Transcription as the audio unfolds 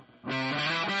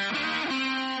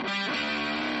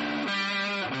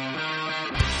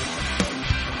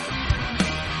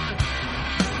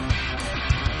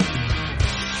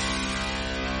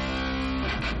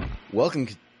Welcome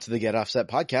to the Get Offset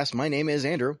podcast. My name is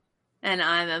Andrew. And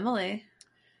I'm Emily.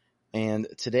 And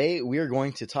today we are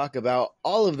going to talk about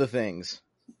all of the things.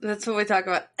 That's what we talk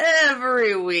about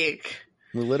every week.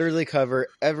 We literally cover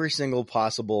every single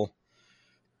possible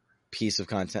piece of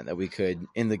content that we could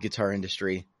in the guitar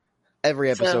industry.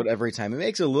 Every episode, every time. It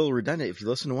makes it a little redundant. If you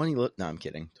listen to one, you look... No, I'm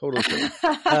kidding. Totally kidding.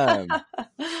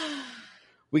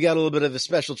 We got a little bit of a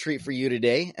special treat for you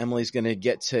today. Emily's going to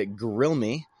get to grill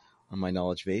me on my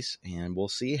knowledge base, and we'll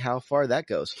see how far that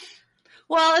goes.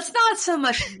 Well, it's not so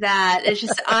much that. It's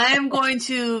just I'm going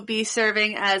to be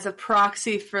serving as a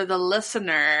proxy for the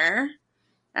listener,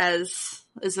 as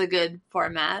is a good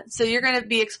format. So you're going to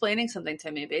be explaining something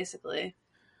to me, basically.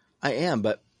 I am,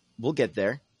 but we'll get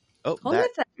there. Oh, we'll get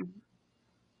there.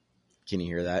 Can you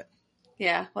hear that?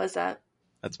 Yeah, what's that?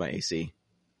 That's my AC.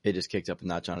 It just kicked up a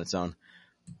notch on its own.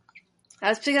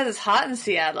 That's because it's hot in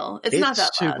Seattle. It's not that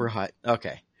loud. Super hot.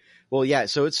 Okay. Well, yeah,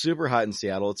 so it's super hot in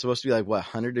Seattle. It's supposed to be like,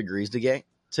 100 degrees today?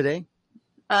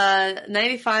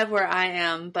 95 where I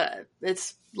am, but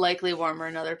it's likely warmer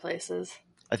in other places.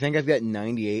 I think I've got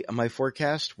 98 on my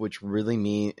forecast, which really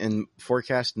means, and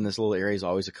forecast in this little area is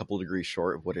always a couple degrees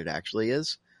short of what it actually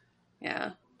is.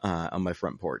 Yeah. On my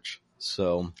front porch.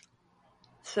 So.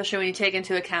 Especially when you take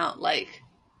into account, like,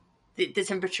 the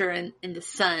temperature in the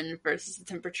sun versus the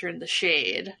temperature in the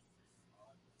shade.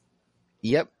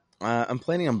 Yep. I'm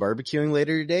planning on barbecuing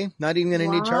later today. Not even going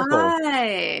to need charcoal.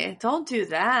 Why? Don't do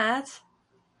that.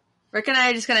 Rick and I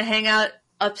are just going to hang out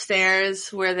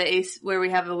upstairs where we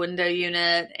have a window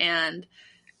unit and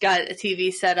got a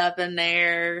TV set up in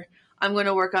there. I'm going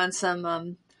to work on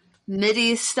some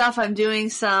MIDI stuff. I'm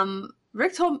doing some...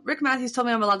 Rick Matthews told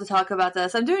me I'm allowed to talk about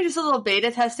this. I'm doing just a little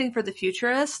beta testing for the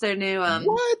Futurist. Their new...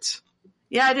 What?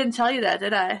 Yeah, I didn't tell you that,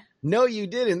 did I? No, you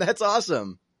didn't. That's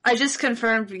awesome. I just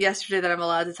confirmed yesterday that I'm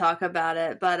allowed to talk about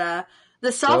it. But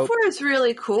the software is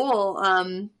really cool.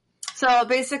 So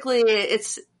basically,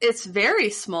 it's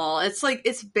very small.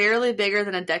 It's barely bigger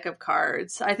than a deck of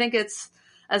cards. I think it's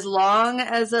as long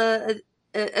as a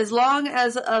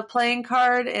playing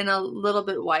card and a little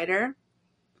bit wider.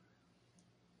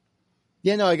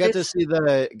 Yeah, no, I got to see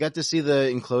the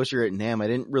enclosure at NAMM. I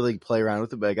didn't really play around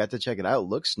with it, but I got to check it out. It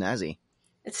looks snazzy.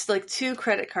 It's like 2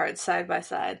 credit cards side by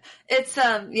side. It's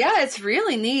it's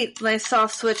really neat. Nice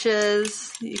soft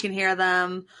switches. You can hear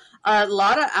them. A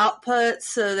lot of outputs.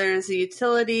 So there's a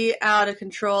utility out, a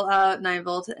control out,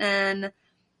 9-volt in,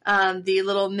 the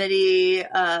little MIDI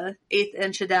 1/8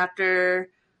 inch adapter,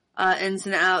 ins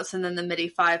and outs, and then the MIDI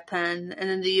 5-pin, and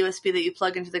then the USB that you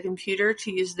plug into the computer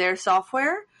to use their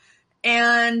software.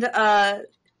 And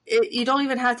you don't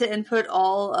even have to input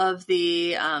all of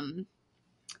the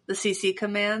CC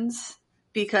commands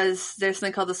because there's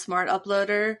something called the Smart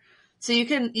Uploader. So you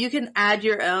can add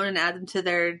your own and add them to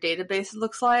their database, it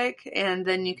looks like, and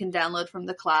then you can download from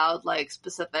the cloud like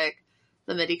the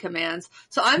MIDI commands.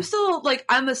 So I'm still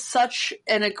I'm such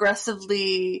an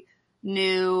aggressively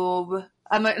noob.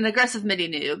 I'm an aggressive MIDI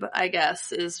noob, I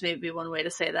guess, is maybe one way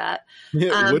to say that.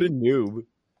 Yeah, what a noob.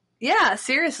 Yeah,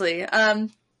 seriously.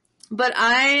 But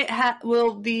I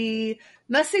will be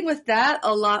messing with that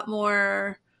a lot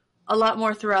more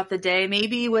throughout the day.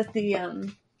 Maybe with the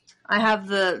I have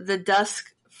the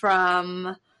Dusk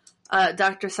from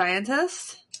Dr.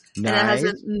 Scientist, nice. And it has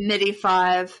a MIDI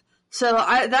 5. So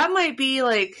that might be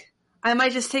I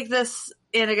might just take this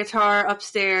in a guitar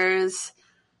upstairs,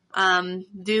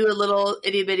 do a little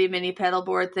itty bitty mini pedal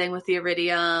board thing with the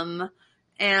Iridium,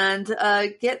 and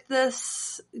get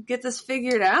this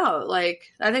figured out.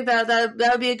 I think that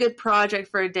would be a good project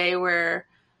for a day where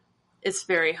it's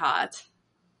very hot.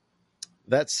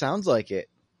 That sounds like it.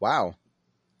 Wow.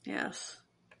 Yes.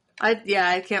 I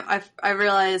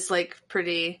realized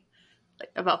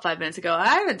about 5 minutes ago, I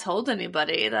haven't told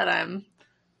anybody that I'm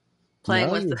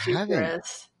playing with the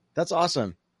Futurist. That's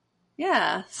awesome.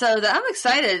 Yeah. So I'm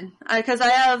excited because I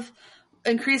have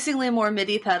increasingly more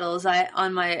MIDI pedals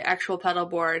on my actual pedal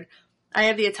board. I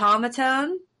have the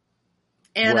Automaton,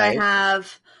 and right. I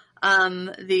have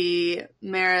the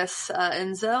Maris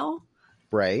Enzo,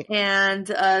 right, and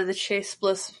the Chase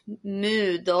Bliss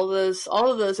Mood. All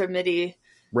of those are MIDI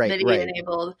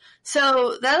enabled.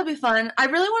 So that'll be fun. I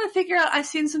really want to figure out. I've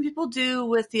seen some people do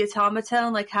with the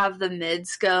Automaton, have the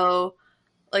mids go.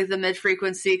 The mid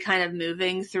frequency kind of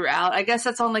moving throughout. I guess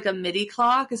that's on a MIDI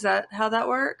clock. Is that how that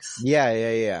works? Yeah.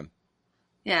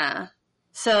 Yeah.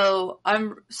 So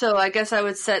I guess I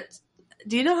would set.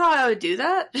 Do you know how I would do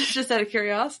that? Just out of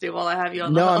curiosity, while I have you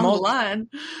on the line.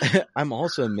 I'm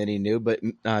also a MIDI noob, but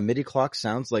MIDI clock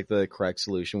sounds like the correct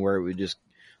solution, where it would just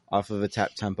off of a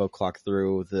tap tempo clock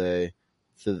through the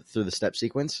step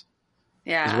sequence.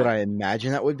 is what I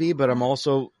imagine that would be, but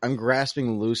I'm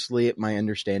grasping loosely at my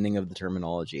understanding of the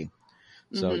terminology.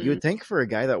 So you would think for a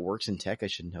guy that works in tech, I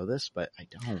should know this, but I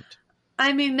don't.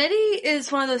 I mean, MIDI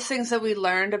is one of those things that we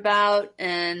learned about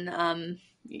in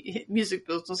music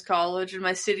business college in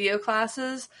my studio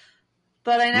classes,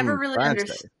 but I never really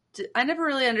understood. I never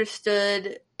really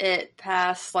understood it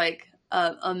past like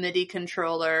a MIDI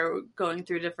controller going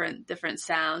through different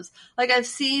sounds. Like I've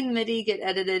seen MIDI get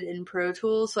edited in Pro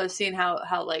Tools, so I've seen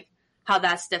how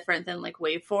that's different than like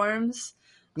waveforms.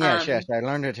 Yes, I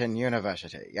learned it in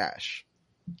university. Yes.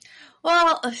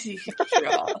 Well,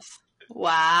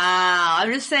 wow.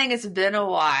 I'm just saying it's been a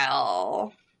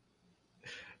while.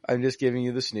 I'm just giving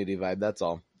you the snooty vibe. That's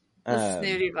all. The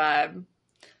snooty vibe.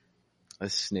 A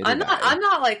snooty vibe. I'm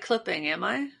not like clipping, am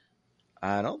I?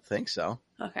 I don't think so.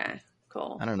 Okay,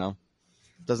 cool. I don't know.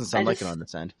 Doesn't sound like it on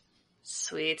this end.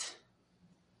 Sweet.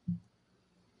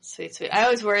 I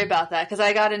always worry about that because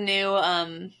I got a new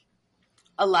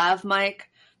a lav mic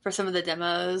for some of the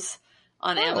demos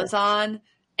on Amazon,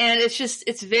 and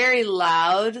it's very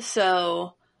loud.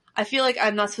 So I feel like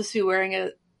I'm not supposed to be wearing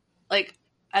it like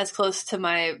as close to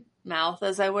my mouth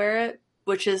as I wear it,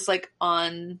 which is like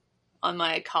on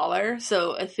my collar.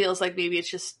 So it feels like maybe it's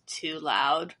just too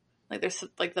loud. Like there's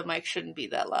like the mic shouldn't be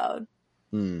that loud.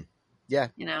 Yeah.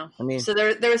 You know, I mean, so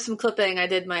there was some clipping. I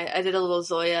did a little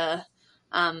Zoya,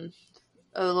 a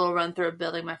little run through of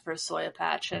building my first Zoya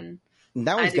patch, and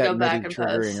that one's got MIDI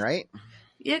triggering, right?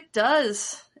 It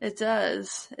does. It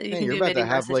does. You're about to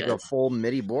have like a full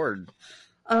MIDI board.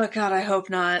 Oh God, I hope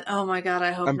not. Oh my God,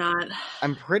 I hope not.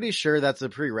 I'm pretty sure that's a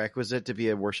prerequisite to be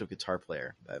a worship guitar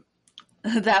player, but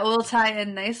that will tie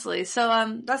in nicely.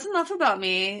 So that's enough about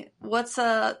me. What's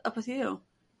up with you?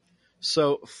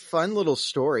 So, fun little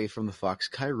story from the Fox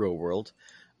Cairo world.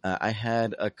 I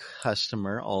had a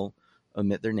customer, I'll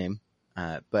omit their name,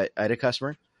 but I had a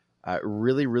customer,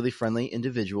 really, really friendly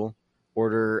individual,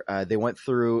 they went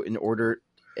through and ordered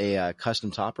a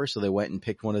custom topper. So they went and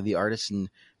picked one of the artists and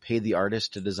paid the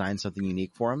artist to design something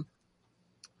unique for him.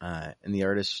 And the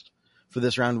artist for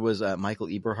this round was Michael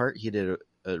Eberhardt. He did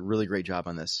a really great job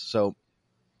on this. So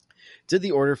did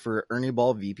the order for Ernie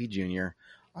Ball VP Jr.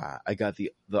 I got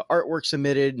the artwork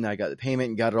submitted and I got the payment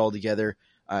and got it all together.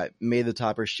 Made the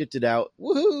topper, shipped it out.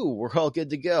 Woohoo! We're all good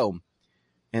to go.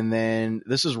 And then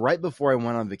this is right before I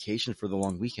went on vacation for the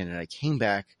long weekend, and I came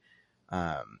back.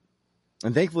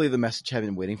 And thankfully the message had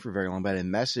been waiting for very long, but I had a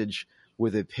message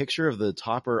with a picture of the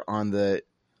topper on the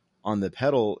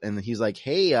pedal. And he's like,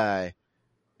 hey,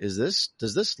 does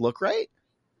this look right?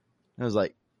 And I was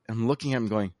like, I'm looking at him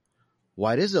going,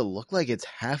 why does it look like it's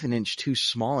half an inch too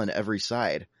small on every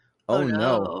side? Oh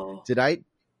no. And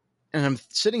I'm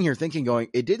sitting here thinking going,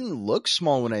 it didn't look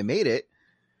small when I made it.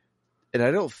 And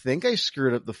I don't think I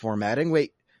screwed up the formatting.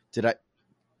 Wait, did I?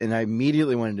 And I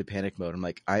immediately went into panic mode. I'm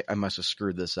like, I must have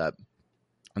screwed this up.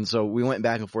 And so we went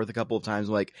back and forth a couple of times.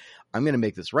 I'm like, I'm going to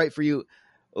make this right for you.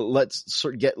 Let's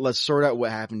sort out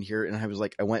what happened here. And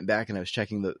I went back and I was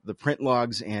checking the print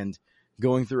logs and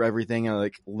going through everything. And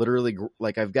like literally,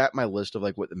 like I've got my list of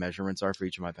like what the measurements are for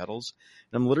each of my pedals.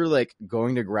 And I'm literally like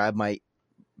going to grab my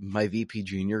VP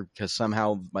Junior because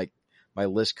somehow like my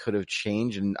list could have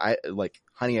changed. And I like,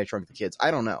 Honey, I Shrunk the Kids.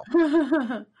 I don't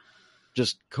know.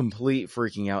 Just complete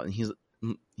freaking out. And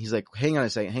he's like, hang on a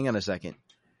second.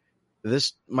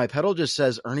 My pedal just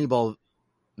says Ernie Ball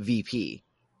VP.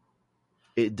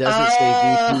 It doesn't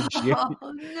say VP.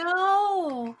 Oh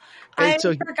no. I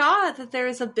forgot that there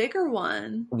is a bigger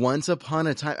one. Once upon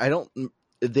a time,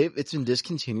 it's been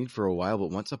discontinued for a while,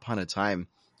 but once upon a time,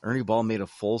 Ernie Ball made a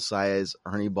full-size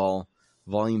Ernie Ball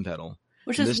volume pedal.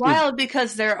 Which is wild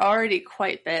because they're already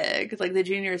quite big. Like the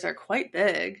juniors are quite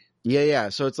big. Yeah.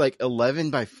 So it's like 11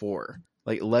 by 4,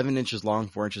 like 11 inches long,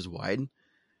 4 inches wide.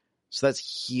 So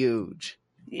that's huge.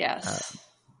 Yes.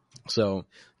 So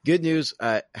good news.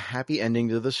 Happy ending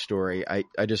to the story. I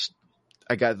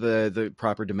got the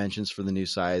proper dimensions for the new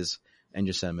size and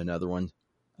just sent him another one.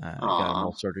 Got them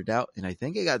all sorted out, and I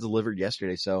think it got delivered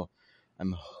yesterday. So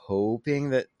I'm hoping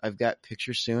that I've got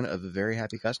pictures soon of a very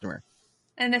happy customer.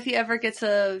 And if he ever gets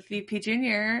a VP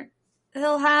Junior,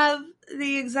 he'll have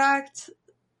the exact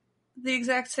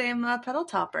same pedal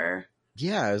topper.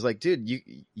 Yeah, I was like, dude, you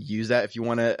use that if you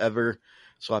want to ever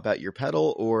swap out your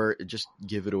pedal or just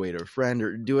give it away to a friend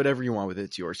or do whatever you want with it.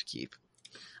 It's yours to keep.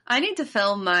 I need to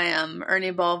film my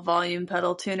Ernie Ball volume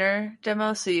pedal tuner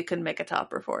demo so you can make a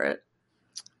topper for it.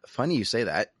 Funny you say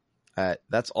that.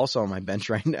 That's also on my bench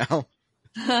right now.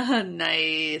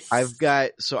 Nice. I've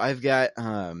got Did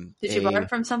you borrow it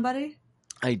from somebody?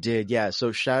 I did, yeah.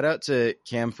 So shout out to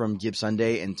Cam from Gib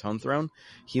Sunday and Tone Throne.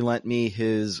 He lent me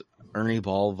his Ernie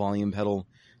Ball volume pedal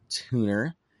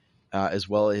tuner, as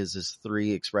well as his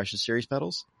 3 Expression Series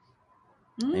pedals.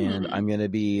 And I'm going to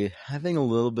be having a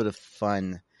little bit of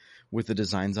fun with the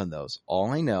designs on those. All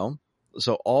I know,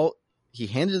 he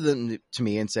handed them to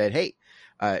me and said, hey,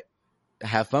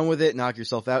 have fun with it, knock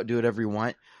yourself out, do whatever you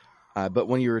want. But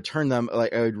when you return them,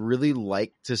 like, I would really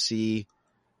like to see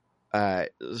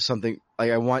something,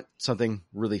 like, I want something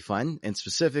really fun. And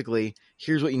specifically,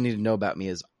 here's what you need to know about me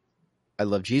is I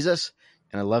love Jesus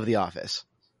and I love The Office.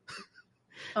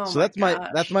 So that's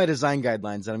my design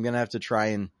guidelines that I'm going to have to try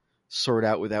and sort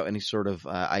out without any sort of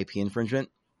IP infringement.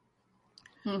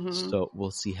 Mm-hmm. So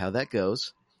we'll see how that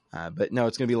goes. But no,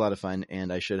 it's going to be a lot of fun,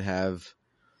 and I should have,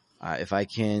 if I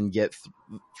can get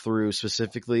through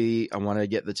specifically, I want to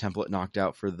get the template knocked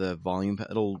out for the volume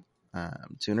pedal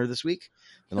tuner this week.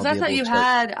 Because I thought you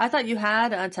had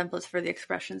templates for the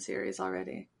Expression series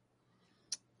already.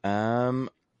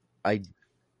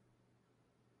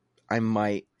 I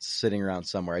might sitting around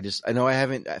somewhere. I know I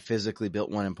haven't physically built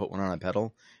one and put one on a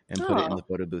pedal and put it in the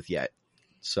photo booth yet.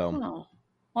 So,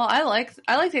 well, I like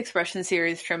the Expression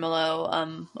series tremolo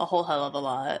a whole hell of a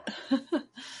lot.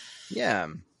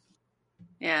 Yeah.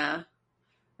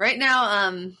 Right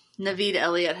now, Naveed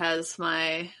Elliott has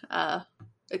my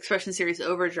Expression series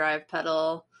overdrive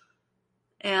pedal,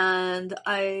 and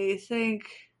I think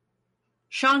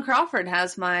Sean Crawford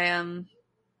has my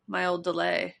my old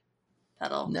delay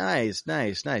pedal. Nice.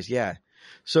 Yeah.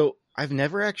 So I've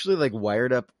never actually like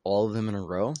wired up all of them in a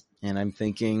row, and I'm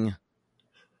thinking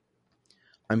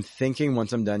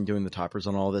once I'm done doing the toppers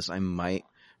on all this, I might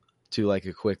do like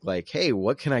a quick, like, hey,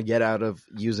 what can I get out of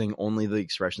using only the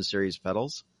Expression series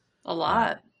pedals? A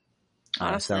lot,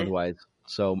 honestly. Sound wise.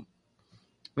 So I'm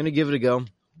going to give it a go,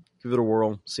 give it a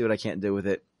whirl, see what I can't do with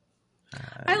it.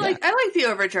 I like the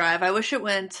overdrive. I wish it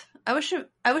was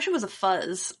a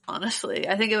fuzz, honestly.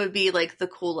 I think it would be like the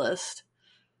coolest.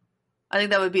 I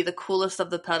think that would be the coolest of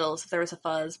the pedals if there was a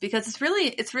fuzz, because it's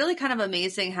really kind of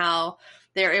amazing how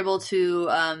they're able to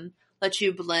let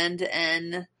you blend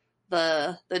in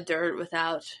the dirt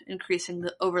without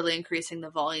overly increasing the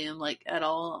volume like at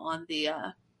all on the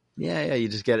yeah, you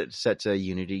just get it set to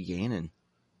unity gain, and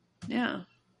yeah,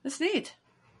 it's neat.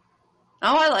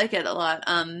 Oh, I like it a lot.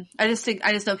 I just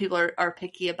know people are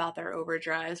picky about their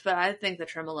overdrives, but I think the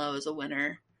tremolo is a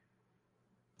winner.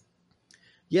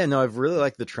 Yeah, no, I've really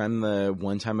liked the trem the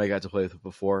one time I got to play with it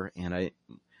before, and I'm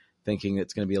thinking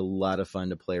it's going to be a lot of fun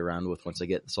to play around with once I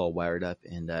get this all wired up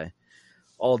and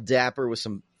all dapper with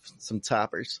some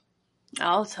toppers.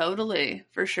 Oh, totally.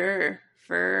 For sure.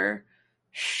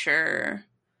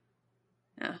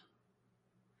 Yeah.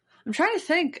 I'm trying to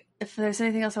think if there's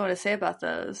anything else I want to say about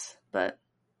those, but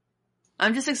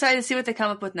I'm just excited to see what they come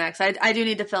up with next. I do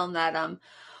need to film that.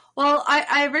 Well,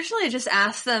 I originally just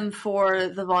asked them for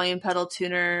the volume pedal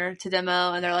tuner to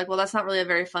demo, and they're like, well, that's not really a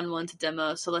very fun one to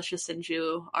demo, so let's just send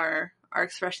you our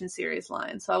Expression series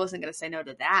line. So I wasn't going to say no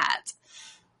to that.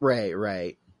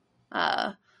 Right.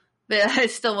 But I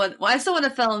still want to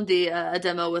film a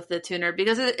demo with the tuner,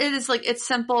 because it is like, it's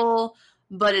simple,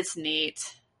 but it's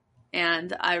neat.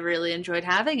 And I really enjoyed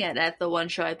having it at the one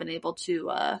show I've been able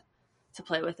to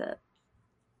play with it.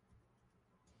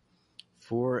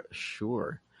 For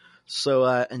sure. So,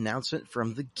 announcement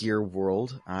from the gear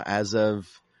world, as of,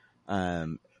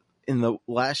 in the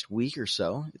last week or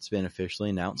so, it's been officially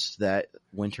announced that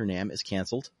Winter NAMM is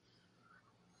canceled.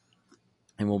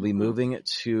 And we'll be moving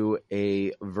to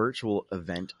a virtual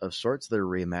event of sorts. They're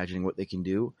reimagining what they can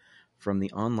do from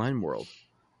the online world.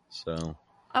 So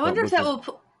I wonder if that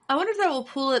will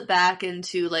pull it back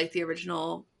into like the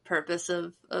original purpose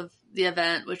of the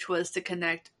event, which was to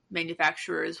connect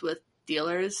manufacturers with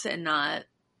dealers and not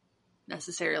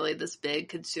necessarily this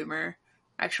big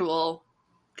actual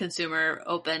consumer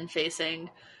open facing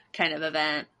kind of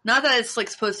event. Not that it's like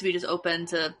supposed to be just open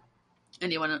to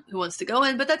anyone who wants to go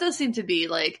in, but that does seem to be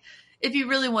like, if you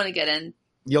really want to get in,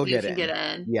 you can get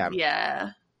in.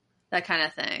 Yeah, that kind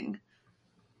of thing.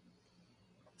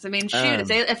 So, I mean, shoot,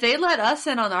 if they let us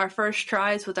in on our first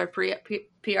tries with our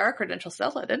PR credentials,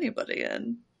 they'll let anybody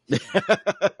in.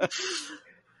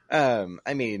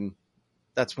 I mean,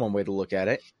 that's one way to look at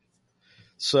it.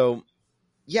 So,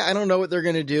 yeah, I don't know what they're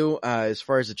going to do as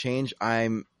far as the change.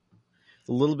 The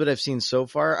little bit I've seen so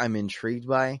far, I'm intrigued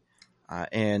by.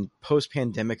 And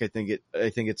post-pandemic, I think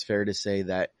it's fair to say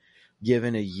that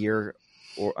given a year,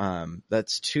 or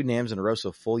that's 2 NAMMs in a row, so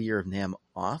a full year of NAMM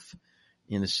off,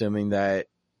 and assuming that,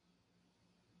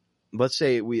 let's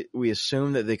say we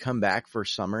assume that they come back for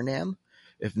summer NAMM,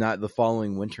 if not the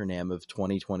following winter NAMM of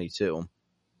 2022.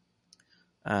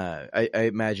 I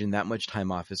imagine that much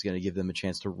time off is going to give them a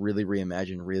chance to really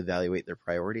reimagine, reevaluate their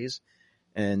priorities.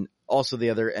 And also the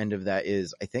other end of that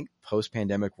is, I think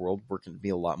post-pandemic world, we're going to be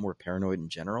a lot more paranoid in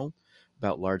general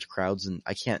about large crowds. And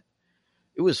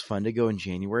it was fun to go in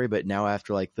January, but now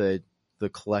after like the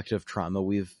collective trauma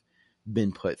we've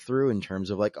been put through in terms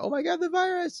of like, oh my God, the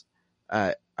virus,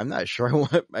 I'm not sure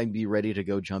I'd be ready to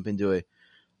go jump into a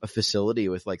facility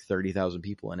with like 30,000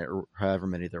 people in it, or however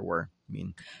many there were. I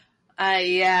mean,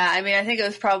 I think it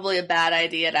was probably a bad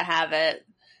idea to have it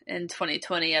in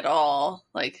 2020 at all,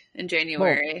 like in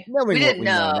January. Well, we didn't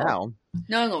know now.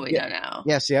 Knowing what we know now.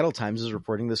 Yeah, Seattle Times is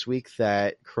reporting this week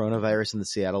that coronavirus in the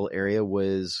Seattle area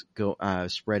was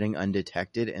spreading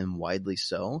undetected, and widely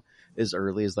so, as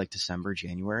early as like December,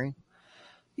 January.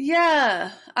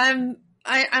 Yeah, I'm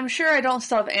sure I don't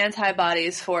still have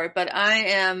antibodies for it, but I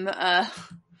am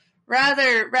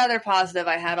rather positive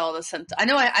I had all the symptoms. I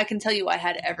know I can tell you I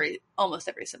had almost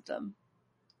every symptom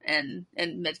in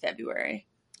mid-February.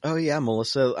 Oh yeah,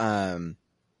 Melissa,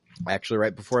 actually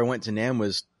right before I went to NAMM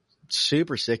was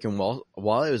super sick, and while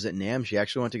I was at NAMM, she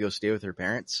actually went to go stay with her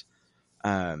parents.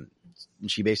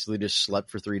 She basically just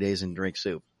slept for 3 days and drank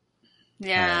soup.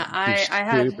 Yeah, I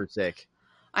had super sick.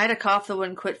 I had a cough that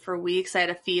wouldn't quit for weeks. I had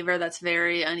a fever that's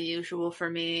very unusual for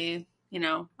me. You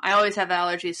know, I always have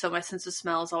allergies, so my sense of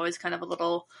smell is always kind of a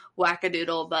little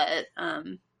wackadoodle, but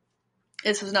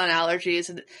this was not allergies,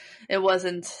 and it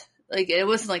wasn't like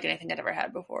anything I'd ever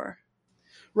had before.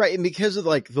 Right, and because of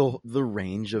like the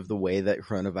range of the way that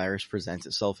coronavirus presents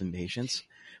itself in patients,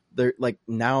 they're like,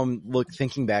 now I'm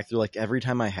thinking back through like every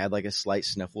time I had like a slight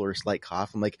sniffle or a slight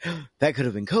cough, I'm like, that could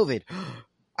have been COVID.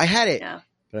 I had it. Yeah.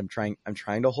 But I'm trying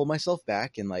to hold myself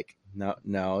back and like,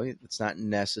 no, it's not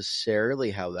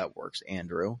necessarily how that works,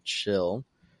 Andrew. Chill.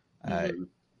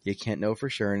 You can't know for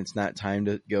sure, and it's not time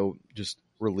to go just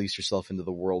release yourself into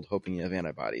the world hoping you have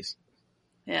antibodies.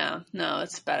 Yeah, no,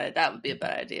 it's bad. That would be a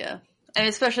bad idea. And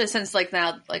especially since like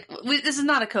now, like this is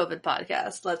not a COVID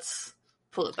podcast. Let's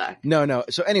pull it back. No.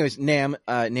 So anyways,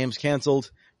 NAMM's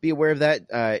canceled. Be aware of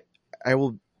that. I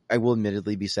will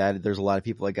admittedly be sad. There's a lot of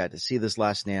people I got to see this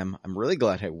last NAMM. I'm really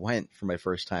glad I went for my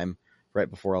first time right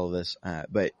before all of this.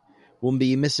 But we'll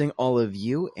be missing all of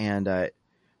you. And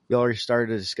we already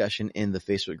started a discussion in the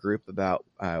Facebook group about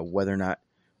whether or not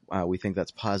we think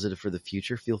that's positive for the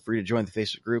future. Feel free to join the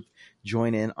Facebook group,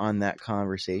 join in on that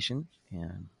conversation.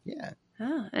 And yeah.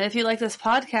 And if you like this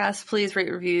podcast, please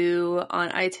rate, review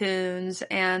on iTunes,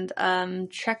 and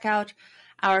check out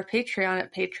our Patreon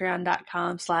at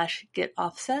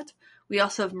patreon.com/getoffset. We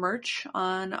also have merch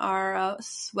on our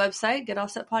website,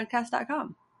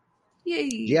 getoffsetpodcast.com. Yay!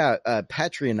 Yeah,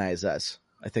 patronize us.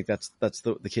 I think that's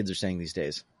the kids are saying these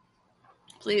days.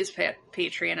 Please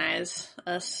patronize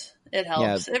us. It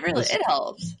helps. Yeah, it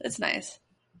helps. It's nice.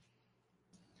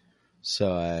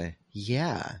 So,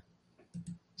 yeah.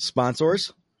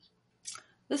 Sponsors?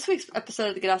 This week's episode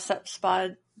of the Get Offset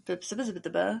Spot. I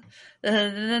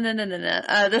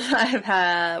have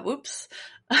had. Whoops.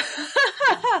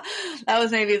 That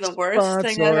was maybe the worst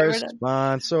thing I've ever done.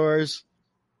 Sponsors.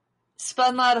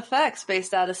 Spun Loud Effects,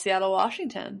 based out of Seattle,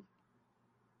 Washington.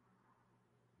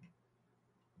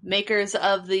 Makers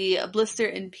of the Blister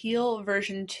and Peel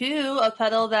version 2, a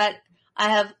pedal that I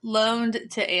have loaned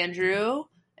to Andrew,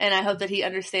 and I hope that he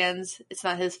understands it's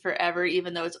not his forever,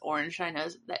 even though it's orange. I know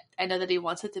that he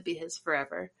wants it to be his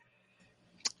forever.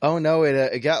 Oh no,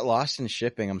 it got lost in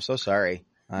shipping. I'm so sorry.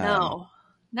 No.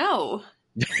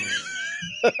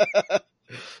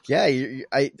 Yeah,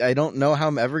 I don't know how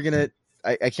I'm ever gonna.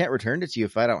 I can't return it to you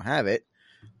if I don't have it.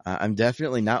 I'm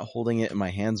definitely not holding it in my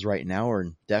hands right now,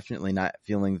 or definitely not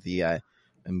feeling the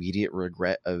immediate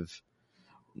regret of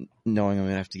knowing I'm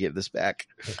gonna have to give this back.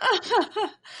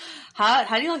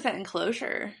 How do you like that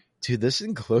enclosure? Dude, this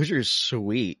enclosure is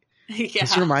sweet. Yeah.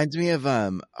 This reminds me of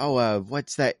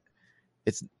what's that?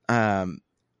 It's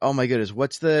oh my goodness,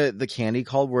 what's the candy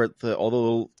called where all the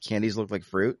little candies look like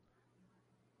fruit?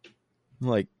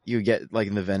 Like you get like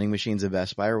in the vending machines at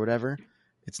Best Buy or whatever.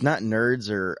 It's not Nerds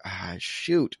or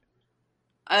shoot.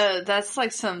 That's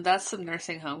some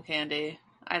nursing home candy.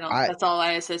 That's all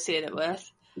I associate it with.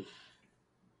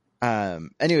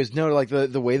 Anyways, no, like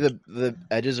the way the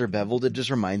edges are beveled, it just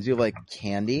reminds you of like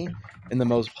candy in the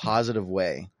most positive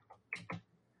way.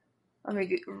 I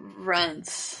mean,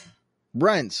 runts.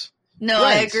 No, runts.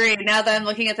 I agree. Now that I'm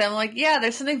looking at them, I'm like, yeah,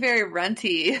 there's something very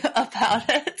runty about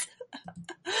it.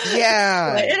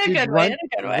 Yeah. In a good way.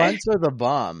 Runts are the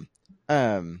bomb.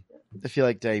 I feel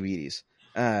like diabetes,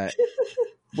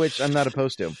 which I'm not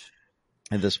opposed to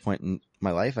at this point in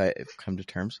my life. I've come to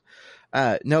terms.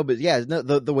 No, but yeah, no,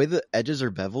 the way the edges are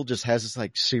beveled just has this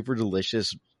like super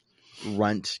delicious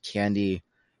runt candy,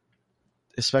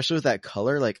 especially with that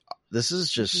color. Like, this is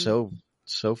just so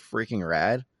freaking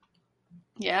rad.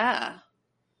 Yeah.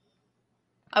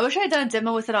 I wish I had done a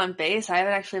demo with it on bass. I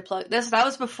haven't actually plugged this. That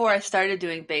was before I started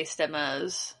doing bass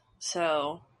demos.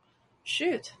 So,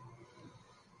 shoot.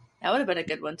 That would have been a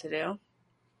good one to do.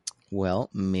 Well,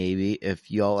 maybe if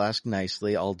y'all ask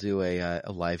nicely, I'll do a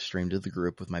live stream to the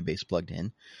group with my bass plugged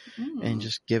in and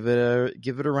just give it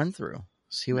a run through.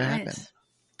 See what happens.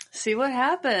 See what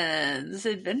happens.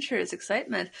 Adventures,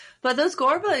 excitement. But those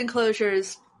Gorba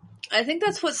enclosures, I think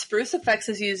that's what Spruce Effects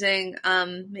is using.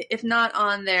 If not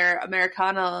on their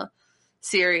Americana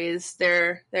series,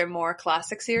 their more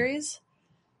classic series.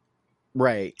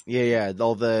 Right. Yeah.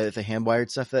 All the hand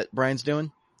wired stuff that Brian's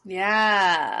doing.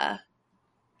 Yeah.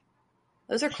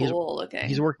 Those are cool looking.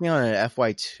 He's working on an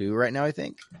FY2 right now, I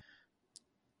think.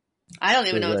 I don't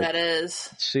even know what that is.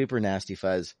 Super nasty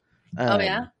fuzz. Oh,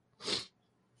 yeah?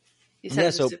 You said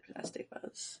it's super nasty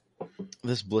fuzz.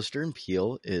 This blister and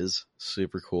peel is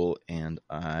super cool, and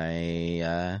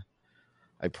I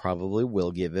probably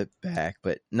will give it back,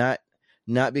 but not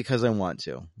because I want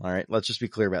to. All right, let's just be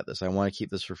clear about this. I want to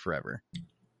keep this for forever.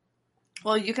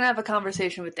 Well, you can have a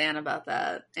conversation with Dan about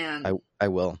that, and I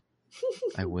will.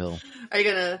 I will. Are you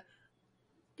gonna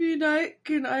be nice?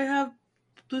 Can I have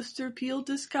blister peel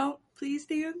discount, please,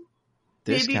 Dan?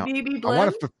 Discount. Baby I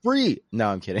want it for free. No,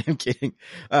 I'm kidding. I'm kidding.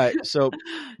 So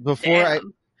before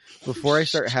I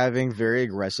start having very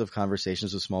aggressive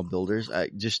conversations with small builders,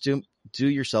 just do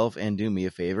yourself and do me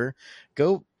a favor.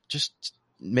 Go just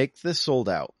make this sold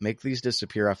out. Make these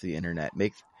disappear off the internet.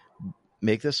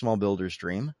 Make this small builder's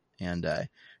dream and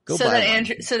go so buy that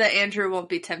them. So that Andrew won't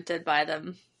be tempted by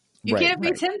them. You can't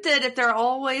be tempted if they're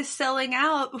always selling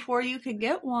out before you can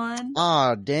get one.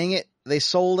 Ah, dang it. They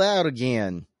sold out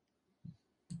again.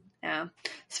 Yeah.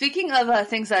 Speaking of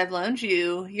things I've loaned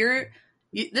you,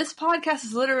 this podcast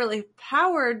is literally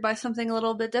powered by something a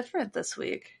little bit different this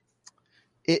week.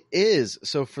 It is.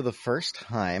 So for the first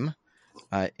time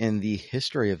in the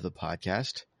history of the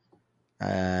podcast,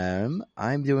 I'm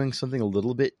doing something a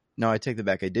little bit. No, I take that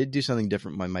back. I did do something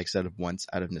different with my mic setup once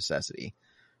out of necessity.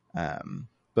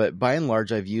 But by and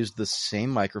large, I've used the same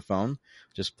microphone,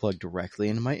 just plugged directly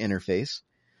into my interface.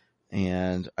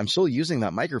 And I'm still using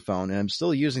that microphone, and I'm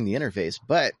still using the interface.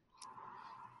 But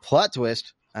plot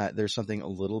twist, there's something a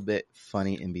little bit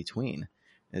funny in between.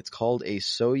 It's called a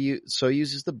Soyuz.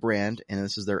 Soyuz is the brand, and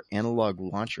this is their analog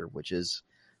launcher, which is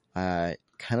kind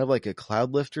of like a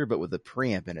cloud lifter, but with a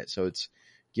preamp in it. So it's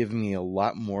giving me a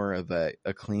lot more of a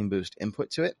clean boost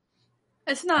input to it.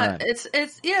 It's not.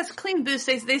 It's clean boost.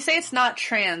 They say it's not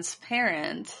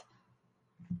transparent.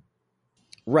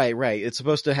 Right. It's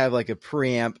supposed to have like a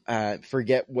preamp.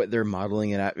 Forget what they're modeling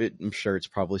it at. I'm sure it's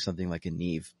probably something like a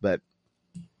Neve, but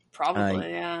probably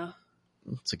yeah.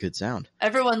 It's a good sound.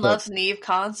 Everyone loves Neve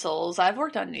consoles. I've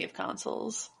worked on Neve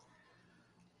consoles.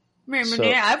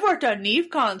 I've worked on Neve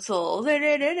consoles.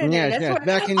 Yeah,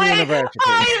 back in university.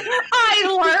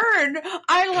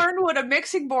 I learned what a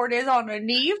mixing board is on a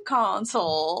Neve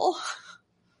console.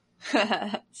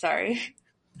 Sorry.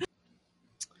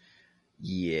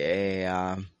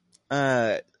 Yeah.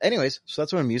 Anyways, so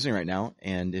that's what I'm using right now.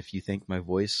 And if you think my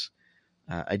voice,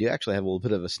 I do actually have a little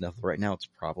bit of a sniffle right now. It's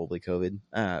probably COVID.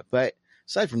 But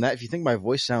aside from that, if you think my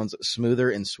voice sounds smoother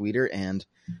and sweeter and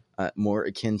more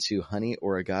akin to honey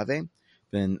or agave,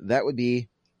 then that would be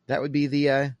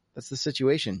that's the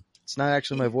situation. It's not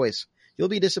actually my voice. You'll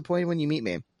be disappointed when you meet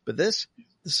me, but this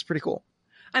is pretty cool.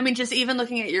 I mean, just even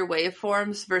looking at your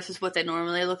waveforms versus what they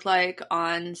normally look like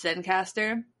on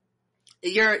Zencastr,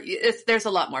 there's a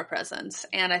lot more presence,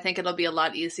 and I think it'll be a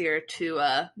lot easier to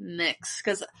mix,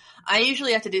 because I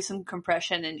usually have to do some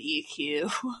compression and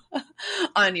EQ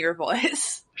on your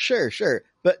voice. Sure.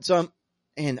 But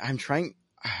and I'm going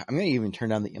to even turn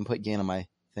down the input gain on my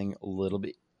thing a little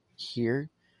bit here,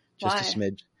 just a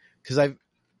smidge, because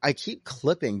I keep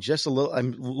clipping just a little.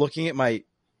 I'm looking at my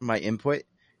input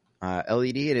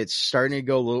LED, and it's starting to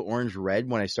go a little orange red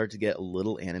when I start to get a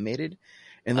little animated.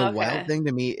 And the wild thing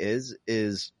to me is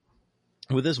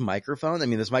with this microphone. I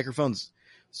mean, this microphone's,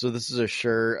 so this is a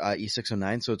Shure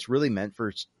E609, so it's really meant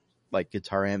for like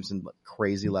guitar amps and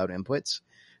crazy loud inputs,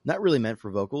 not really meant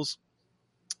for vocals.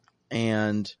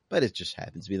 But it just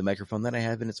happens to be the microphone that I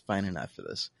have, and it's fine enough for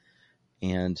this.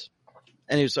 And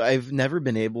anyway, so I've never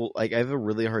been able, like, I have a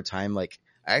really hard time, like,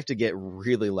 I have to get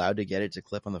really loud to get it to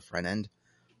clip on the front end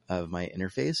of my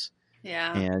interface.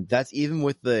 Yeah. And that's even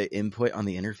with the input on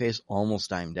the interface almost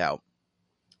timed out.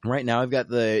 Right now I've got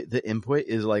the input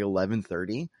is like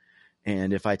 1130.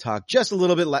 And if I talk just a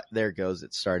little bit, there it goes.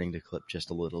 It's starting to clip just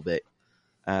a little bit.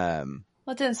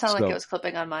 Well, it didn't sound like So it was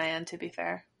clipping on my end, to be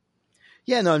fair.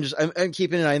 yeah, no, I'm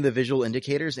keeping an eye on the visual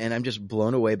indicators, and I'm just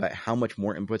blown away by how much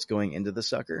more input's going into the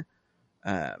sucker,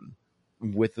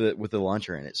 with the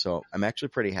launcher in it. So I'm actually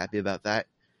pretty happy about that,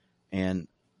 and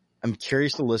I'm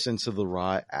curious to listen to the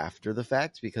raw after the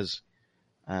fact, because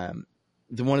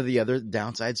one of the other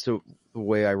downsides to the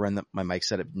way I run my mic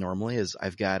setup normally is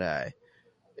I've got I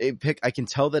can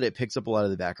tell that it picks up a lot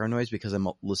of the background noise because I'm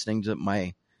listening to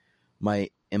my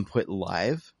input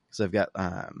live, because I've got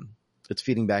it's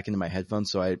feeding back into my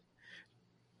headphones. So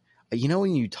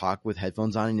when you talk with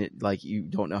headphones on and it, like, you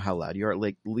don't know how loud you are,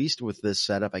 like, at least with this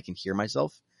setup I can hear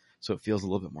myself, so it feels a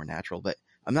little bit more natural, but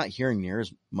I'm not hearing near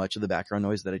as much of the background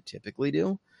noise that I typically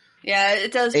do. Yeah,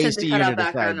 it does tend AC to cut out unit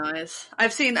background aside. noise.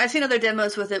 I've seen other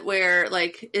demos with it where,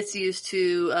 like, it's used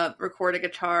to record a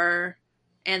guitar,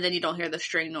 and then you don't hear the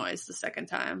string noise the second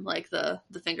time, like the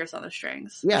fingers on the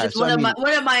strings. Yeah, Which is so I mean,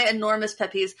 one of my enormous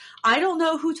pet peeves. I don't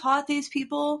know who taught these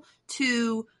people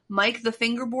to mic the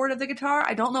fingerboard of the guitar.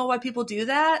 I don't know why people do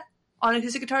that on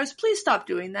acoustic guitars. Please stop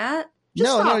doing that. Just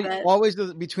no, stop it. always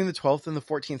between the 12th and the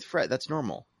 14th fret. That's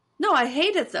normal. No, I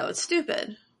hate it though. It's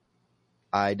stupid.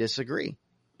 I disagree.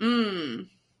 Mm.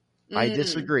 I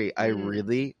disagree. I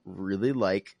really, really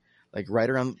like right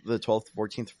around the 12th,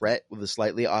 14th fret with a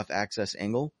slightly off axis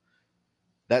angle.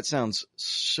 That sounds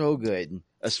so good,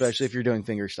 especially if you're doing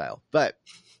fingerstyle. But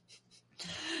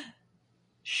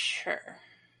sure.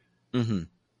 Mm-hmm.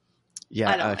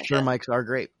 Yeah, like Shure it. mics are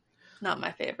great. Not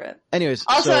my favorite. Anyways,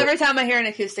 also, every time I hear an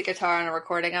acoustic guitar on a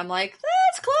recording, I'm like,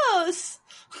 that's close.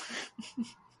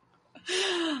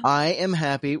 I am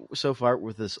happy so far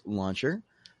with this launcher,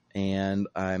 and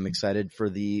I'm excited for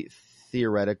the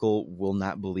theoretical will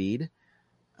not bleed.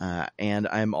 And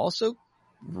I'm also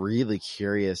really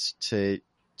curious to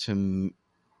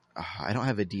I don't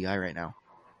have a DI right now.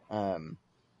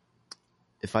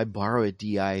 If I borrow a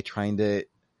DI, trying to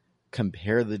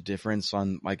compare the difference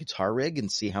on my guitar rig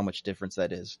and see how much difference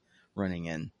that is running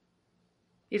in.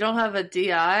 You don't have a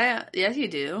DI? Yes, you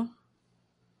do.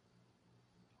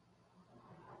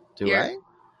 I?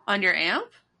 On your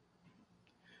amp?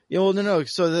 Yeah, well, no.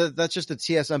 So that's just a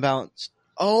TS unbalanced.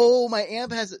 Oh, my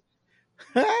amp has it.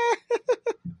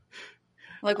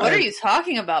 Like, what are you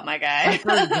talking about, my guy? I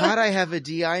forgot I have a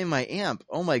DI in my amp.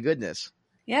 Oh my goodness.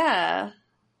 Yeah,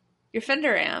 your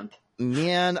Fender amp.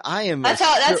 Man, I am. That's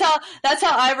how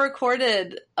I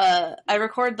recorded. I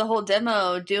recorded the whole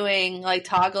demo doing like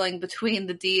toggling between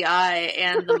the DI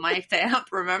and the mic amp.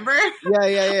 Remember?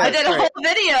 Yeah. I did a whole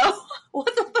video.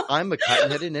 What the fuck? I'm a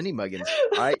cotton-headed ninny muggins.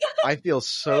 I feel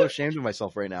so ashamed of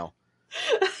myself right now.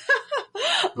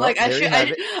 Like,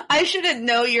 I shouldn't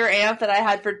know your amp that I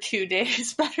had for 2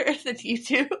 days better than you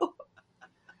do.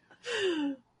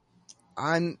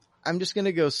 I'm just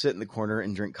gonna go sit in the corner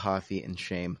and drink coffee in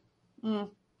shame.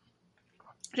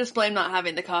 Just blame not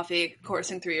having the coffee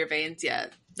coursing through your veins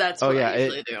yet. That's what I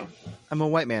usually do. I'm a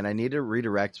white man. I need to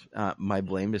redirect my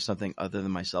blame to something other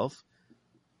than myself.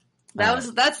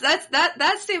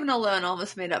 That statement alone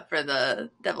almost made up for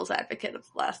the devil's advocate of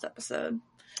the last episode.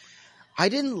 I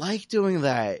didn't like doing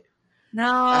that.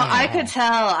 No, I could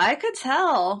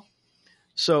tell.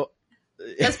 So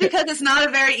that's because it's not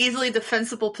a very easily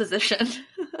defensible position.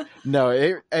 No,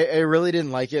 I really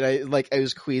didn't like it. I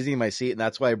was queasy in my seat, and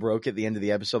that's why I broke at the end of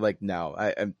the episode. Like, no,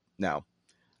 no.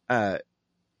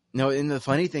 No, and the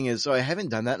funny thing is, so I haven't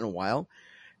done that in a while,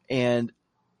 and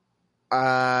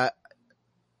I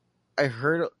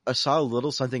saw a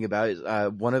little something about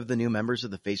it. One of the new members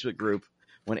of the Facebook group,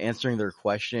 when answering their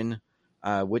question,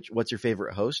 what's your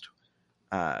favorite host?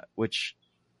 Which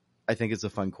I think is a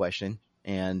fun question,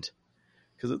 and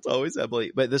because it's always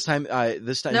Emily, but this time, no,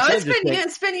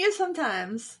 it's been you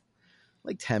sometimes,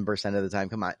 like 10% of the time.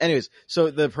 Come on. Anyways, so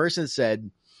the person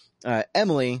said,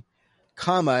 Emily,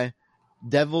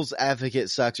 devil's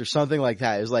advocate sucks, or something like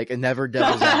that. It was like a never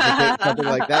devil's advocate, something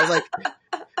like that. Like,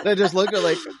 and I just looked at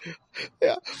like,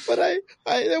 yeah, but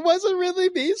it wasn't really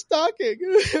me stalking.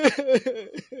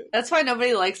 That's why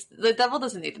nobody likes the devil.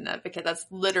 Doesn't need an advocate. That's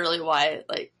literally why,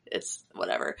 like, it's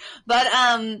whatever. But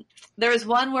there was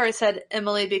one where it said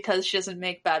Emily because she doesn't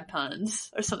make bad puns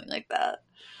or something like that.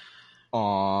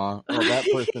 Aw, well, that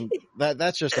person,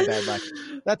 that's just a bad lack.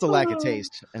 That's a lack of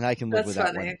taste, and I can live with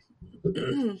that one.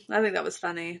 I think that was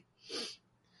funny.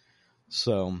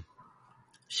 So,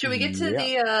 should we get to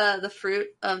the fruit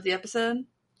of the episode?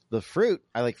 The fruit,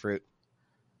 I like fruit.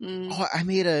 Oh, I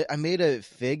made a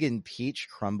fig and peach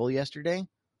crumble yesterday.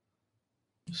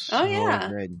 So yeah,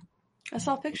 good. I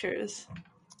saw pictures.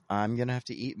 I'm gonna have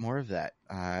to eat more of that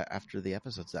after the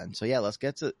episode's done. So yeah, let's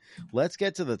get to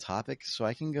the topic so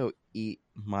I can go eat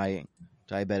my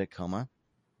diabetic coma.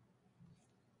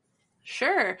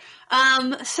 Sure.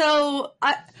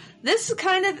 This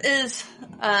kind of is,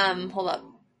 hold up.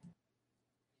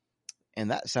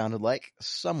 And that sounded like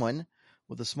someone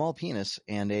with a small penis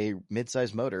and a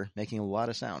mid-sized motor making a lot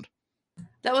of sound.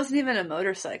 That wasn't even a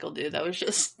motorcycle, dude. That was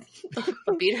just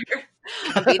a beater car.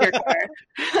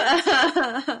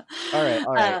 All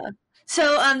right.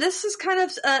 This is kind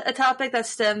of a topic that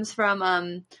stems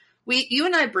from, you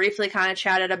and I briefly kind of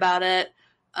chatted about it,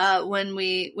 when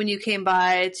you came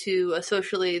by to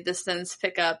socially distance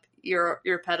pick up your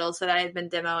pedals that I had been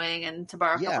demoing and to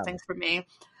borrow a couple things from me.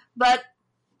 But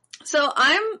so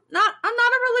I'm not a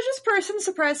religious person.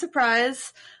 Surprise,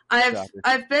 surprise. I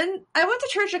went to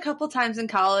church a couple times in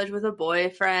college with a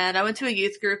boyfriend. I went to a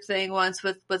youth group thing once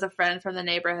with a friend from the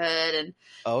neighborhood, and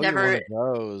never. You're one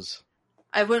of those.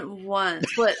 I went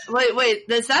once. What? Wait.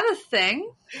 Is that a thing?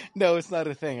 No, it's not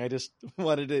a thing. I just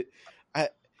wanted to.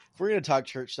 If we're going to talk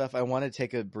church stuff, I want to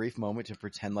take a brief moment to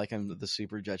pretend like I'm the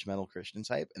super judgmental Christian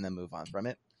type and then move on from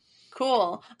it.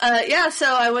 Cool.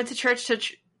 So I went to church to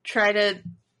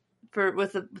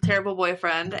with a terrible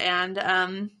boyfriend, and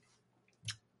and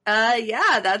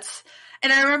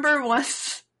I remember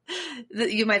once,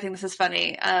 you might think this is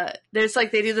funny, there's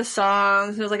like, they do the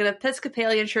songs, it was like an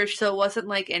Episcopalian church, so it wasn't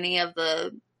like any of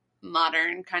the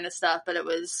modern kind of stuff, but it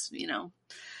was,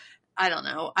 I don't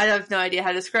know, I have no idea how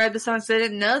to describe the songs, so I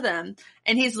didn't know them,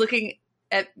 and he's looking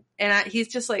at, he's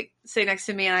just like sitting next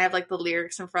to me, and I have like the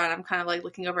lyrics in front, I'm kind of like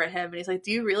looking over at him, and he's like,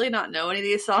 do you really not know any of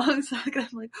these songs? I'm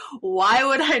like, why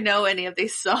would I know any of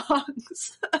these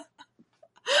songs?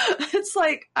 It's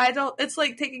like, it's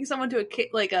like taking someone to a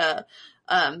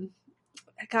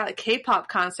K-pop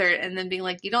concert and then being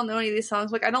like, you don't know any of these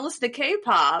songs? Like, I don't listen to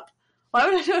K-pop. Why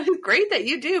would I know? It's great that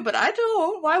you do, but I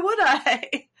don't. Why would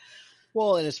I?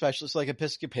 Well, and especially, so like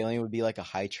Episcopalian would be like a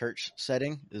high church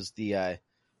setting, is the,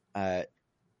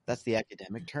 that's the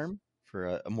academic term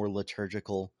for a more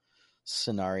liturgical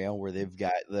scenario where they've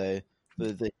got the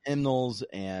hymnals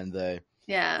and the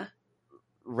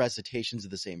recitations of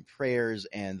the same prayers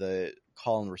and the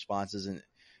call and responses, and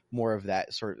more of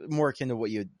that sort of, more akin to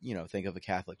what you think of a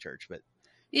Catholic church. But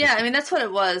yeah, I mean, that's what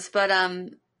it was. But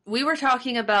we were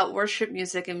talking about worship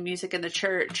music and music in the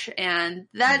church, and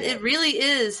that it really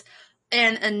is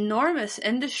an enormous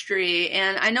industry.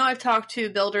 And I know I've talked to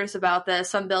builders about this,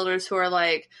 some builders who are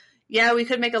like, yeah, we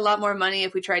could make a lot more money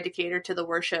if we tried to cater to the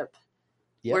worship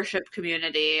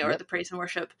community or the praise and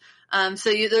worship.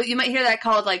 So you might hear that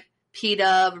called like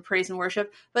P-Dub or praise and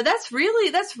worship, but that's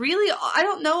really, I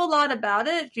don't know a lot about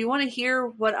it. Do you want to hear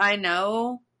what I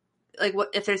know? Like, what,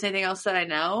 if there's anything else that I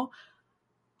know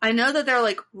that they're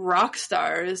like rock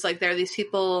stars. Like, there are these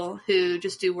people who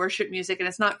just do worship music, and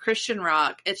it's not Christian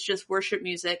rock. It's just worship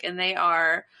music. And they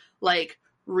are like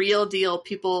real deal.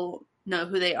 People know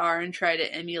who they are and try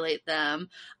to emulate them.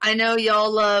 I know y'all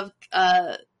love,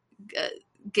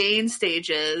 gain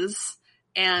stages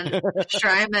and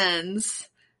Strymons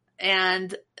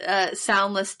and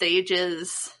soundless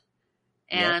stages,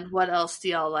 and what else do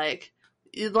y'all like?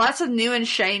 Lots of new and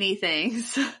shiny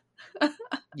things.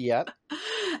 Yep.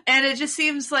 And it just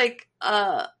seems like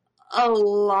a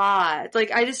lot.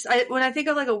 Like, when I think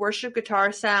of like a worship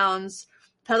guitar sounds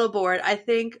pedal board, I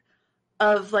think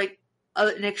of like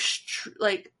an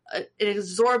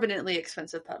exorbitantly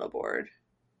expensive pedal board.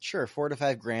 Sure, $4,000 to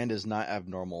 $5,000 is not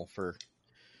abnormal for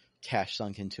cash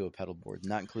sunk into a pedal board,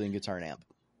 not including guitar and amp.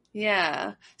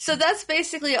 Yeah. So that's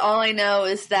basically all I know,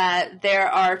 is that there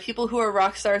are people who are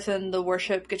rock stars in the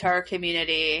worship guitar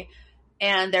community,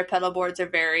 and their pedal boards are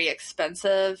very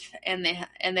expensive, and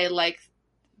they like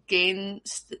gain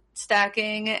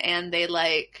stacking, and they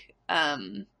like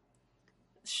the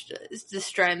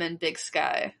Strymon Big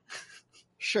Sky.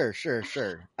 Sure.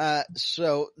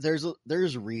 So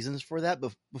there's reasons for that,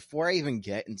 but before I even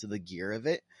get into the gear of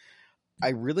it, I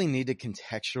really need to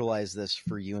contextualize this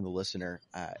for you and the listener,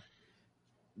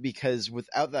 because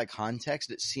without that context,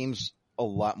 it seems a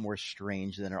lot more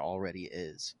strange than it already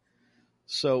is.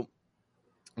 So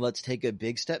let's take a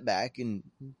big step back, and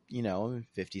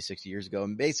 50, 60 years ago,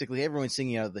 and basically everyone's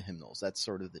singing out of the hymnals. That's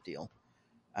sort of the deal.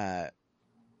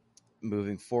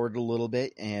 Moving forward a little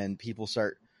bit, and people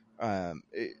start, where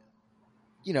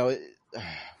do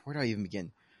I even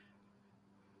begin?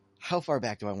 How far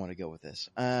back do I want to go with this?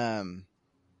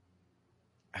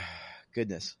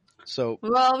 Goodness. So,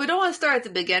 well, we don't want to start at the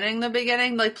beginning.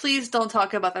 Like, please don't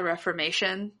talk about the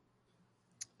Reformation.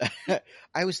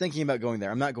 I was thinking about going there.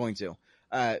 I'm not going to.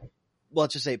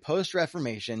 Let's just say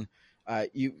post-Reformation.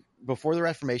 Before the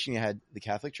Reformation, you had the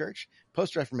Catholic Church.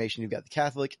 Post-Reformation, you've got the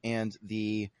Catholic and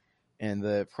the and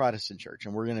the Protestant church.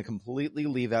 And we're going to completely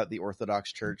leave out the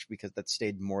Orthodox church because that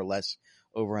stayed more or less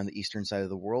over on the eastern side of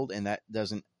the world, and that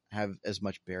doesn't have as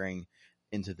much bearing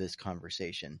into this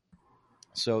conversation.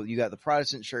 So you got the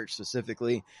Protestant church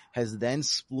specifically has then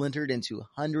splintered into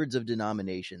hundreds of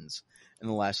denominations in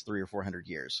the last 300 or 400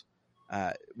 years,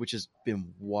 which has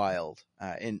been wild.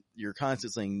 And you're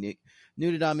constantly seeing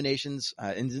new denominations.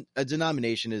 And a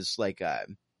denomination is like,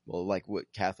 like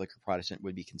what Catholic or Protestant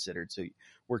would be considered. So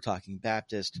we're talking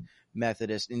Baptist,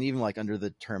 Methodist, and even like under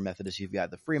the term Methodist, you've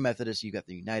got the Free Methodist, you've got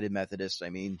the United Methodist. I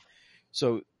mean,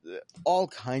 so all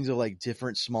kinds of like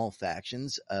different small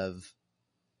factions of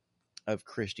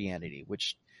Christianity,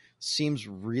 which seems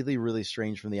really, really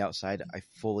strange from the outside. I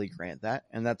fully grant that.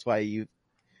 And that's why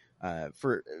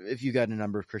if you got a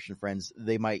number of Christian friends,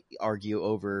 they might argue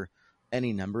over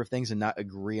any number of things and not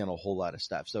agree on a whole lot of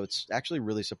stuff. So it's actually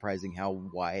really surprising how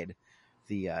wide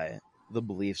the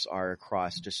beliefs are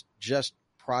across just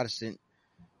Protestant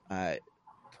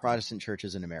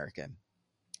churches in America.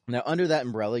 Now, under that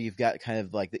umbrella, you've got kind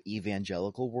of like the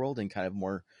evangelical world and kind of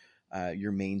more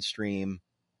your mainstream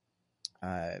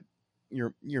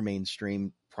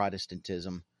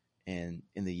Protestantism in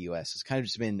the U.S. It's kind of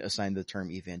just been assigned the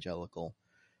term evangelical,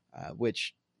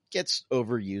 which gets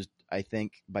overused, I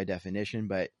think, by definition,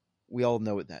 but we all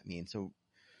know what that means. So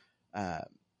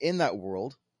in that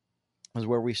world is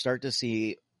where we start to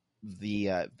see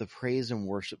the praise and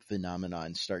worship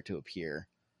phenomenon start to appear,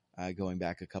 going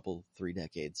back 3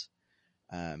 decades.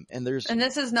 And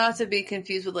this is not to be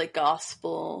confused with like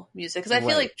gospel music, because I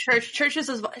feel like churches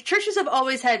have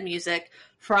always had music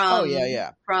from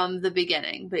the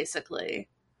beginning, basically.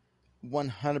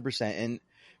 100%, and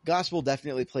gospel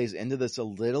definitely plays into this a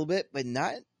little bit, but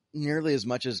not nearly as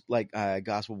much as like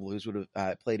gospel blues would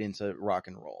have played into rock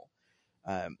and roll.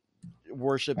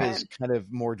 Worship is kind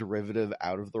of more derivative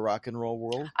out of the rock and roll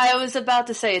world. I was about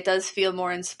to say it does feel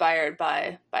more inspired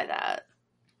by that.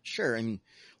 Sure, I mean,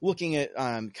 looking at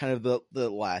kind of the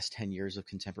last 10 years of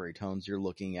contemporary tones, you're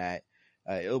looking at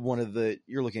Coldplay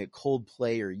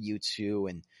or U2,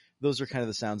 and those are kind of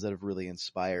the sounds that have really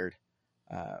inspired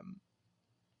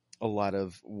a lot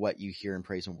of what you hear in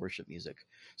praise and worship music.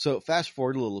 So fast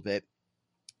forward a little bit,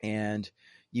 and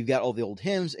you've got all the old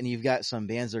hymns, and you've got some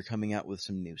bands that are coming out with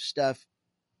some new stuff,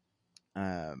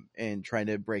 and trying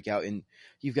to break out. And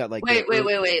you've got like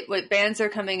wait, bands are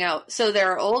coming out. So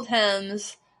there are old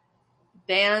hymns.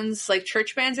 Bands like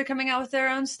church bands are coming out with their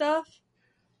own stuff?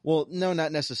 Well, no,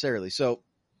 not necessarily. So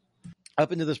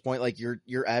up until this point, like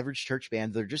your average church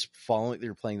band, they're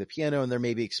playing the piano, and they're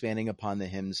maybe expanding upon the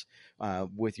hymns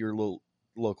with your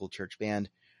local church band.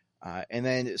 And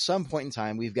then at some point in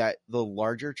time, we've got the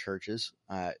larger churches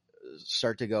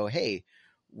start to go, hey,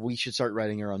 we should start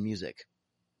writing our own music.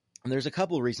 And there's a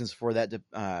couple of reasons for that.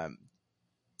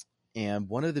 And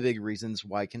one of the big reasons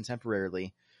why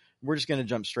contemporarily, we're just going to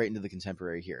jump straight into the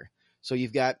contemporary here. So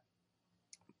you've got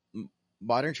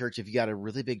modern church. If you got a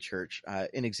really big church,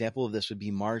 an example of this would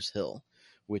be Mars Hill,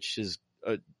 which is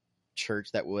a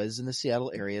church that was in the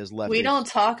Seattle area. We don't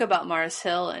talk about Mars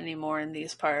Hill anymore in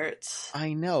these parts.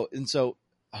 I know. And so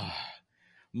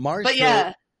Mars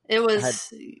Hill it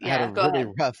was had a really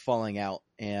rough falling out,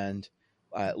 and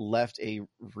left a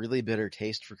really bitter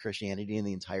taste for Christianity in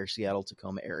the entire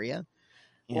Seattle-Tacoma area.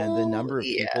 And the number of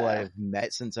people I've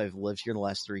met since I've lived here in the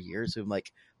last 3 years who I'm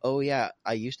like, oh yeah,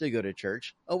 I used to go to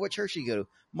church. Oh, what church did you go to?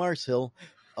 Mars Hill.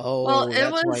 Oh, well,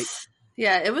 that's right.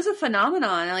 Yeah, it was a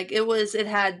phenomenon. Like it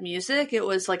had music. It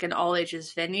was like an all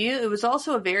ages venue. It was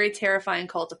also a very terrifying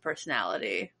cult of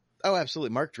personality. Oh,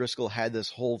 absolutely. Mark Driscoll had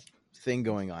this whole thing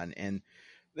going on, and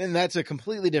then that's a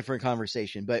completely different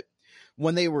conversation. But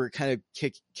when they were kind of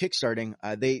kickstarting,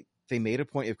 they made a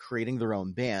point of creating their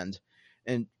own band,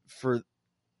 and for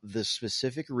the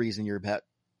specific reason you're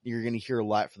going to hear a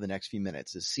lot for the next few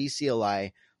minutes is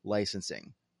CCLI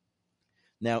licensing.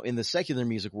 Now, in the secular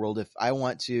music world, if I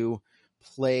want to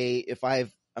play,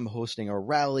 I'm hosting a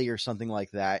rally or something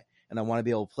like that, and I want to be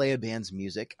able to play a band's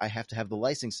music, I have to have the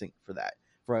licensing for that.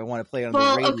 For I want to play it on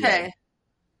the radio. Okay.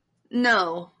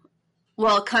 No.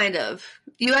 Well, kind of.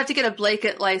 You have to get a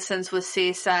blanket license with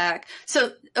CSAC.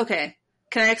 So, okay.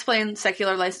 Can I explain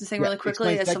secular licensing really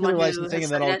quickly? As someone licensing,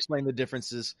 and then I'll explain the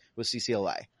differences with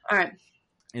CCLI. All right.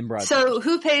 In broad. So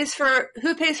who pays for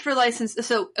license?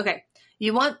 So, okay.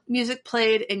 You want music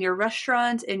played in your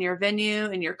restaurant, in your venue,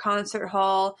 in your concert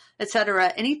hall,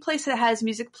 etc. Any place that has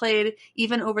music played,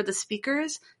 even over the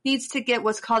speakers, needs to get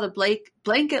what's called a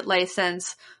blanket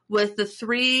license with the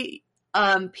 3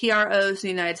 PROs in the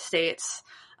United States,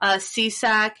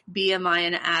 CSAC, BMI,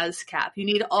 and ASCAP. You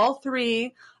need all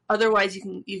 3 Otherwise,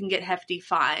 you can get hefty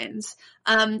fines.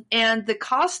 And the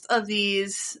cost of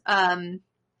these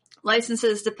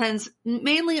licenses depends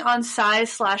mainly on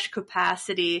size /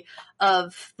 capacity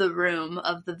of the room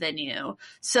of the venue.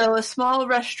 So a small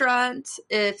restaurant,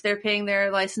 if they're paying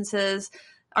their licenses,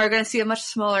 are going to see a much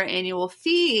smaller annual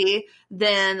fee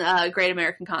than a Great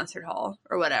American Concert Hall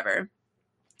or whatever.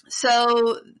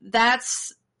 So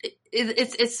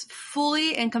it's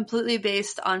fully and completely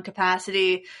based on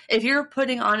capacity. If you're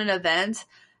putting on an event,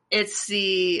 it's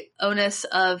the onus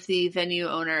of the venue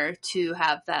owner to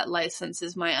have that license,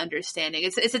 is my understanding.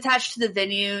 It's attached to the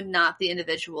venue, not the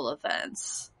individual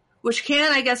events, which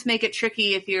can, I guess, make it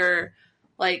tricky if you're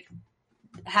like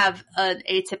have an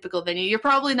atypical venue. You're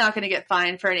probably not going to get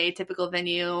fined for an atypical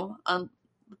venue,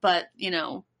 but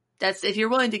that's, if you're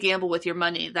willing to gamble with your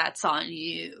money, that's on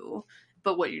you.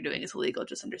 But what you're doing is illegal.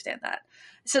 Just understand that.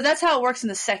 So that's how it works in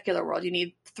the secular world. You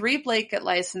need 3 blanket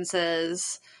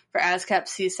licenses for ASCAP,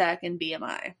 CSAC, and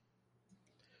BMI.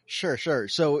 Sure.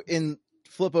 So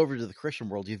flip over to the Christian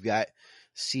world, you've got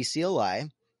CCLI,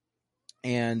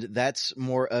 and that's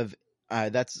more of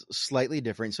that's slightly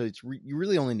different. So you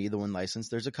really only need the one license.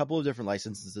 There's a couple of different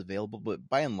licenses available, but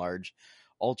by and large,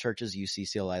 all churches use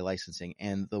CCLI licensing,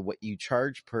 and what you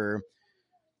charge per.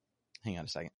 Hang on a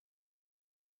second.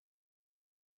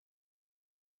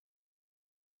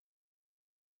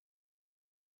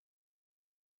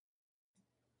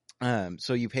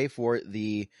 So you pay for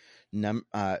the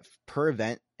per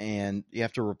event, and you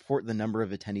have to report the number of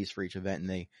attendees for each event, and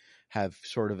they have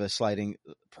sort of a sliding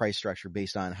price structure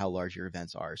based on how large your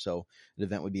events are. So an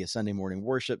event would be a Sunday morning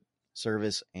worship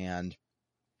service, and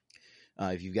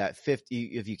if you've got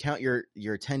 50, if you count your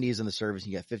attendees in the service,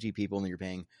 and you got 50 people, and you're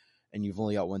paying, and you've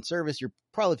only got one service, you're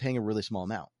probably paying a really small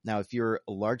amount. Now, if you're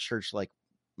a large church like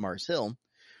Mars Hill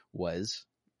was,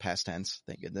 past tense,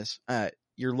 thank goodness,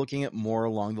 you're looking at more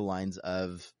along the lines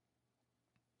of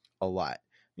a lot.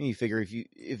 You figure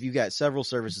if you got several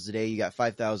services a day, you got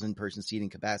 5,000 person seating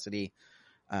capacity,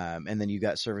 and then you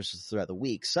got services throughout the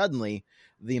week. Suddenly,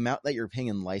 the amount that you're paying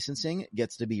in licensing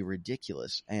gets to be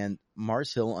ridiculous. And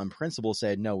Mars Hill, on principle,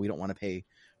 said, no, we don't want to pay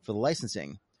for the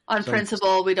licensing. On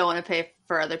principle, we don't want to pay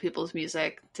for other people's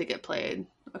music to get played.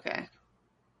 Okay.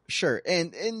 Sure.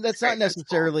 And that's not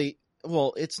necessarily,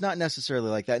 well, it's not necessarily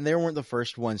like that. And they weren't the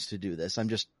first ones to do this. I'm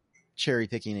just cherry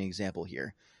picking an example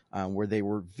here, where they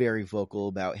were very vocal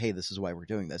about, hey, this is why we're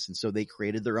doing this. And so they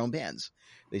created their own bands.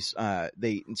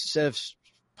 They instead of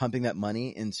pumping that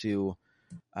money into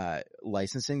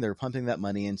licensing, they're pumping that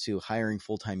money into hiring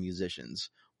full-time musicians,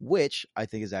 which I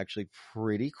think is actually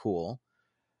pretty cool.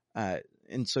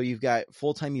 And so you've got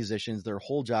full-time musicians. Their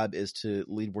whole job is to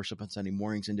lead worship on Sunday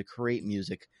mornings and to create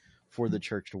music for the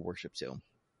church to worship to.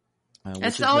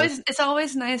 It's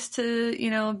always nice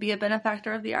to, be a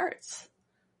benefactor of the arts.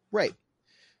 Right.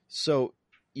 So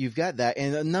you've got that.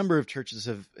 And a number of churches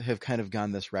have kind of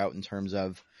gone this route in terms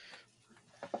of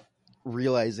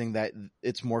realizing that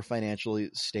it's more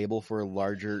financially stable for a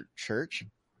larger church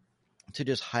to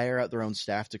just hire out their own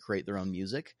staff to create their own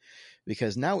music.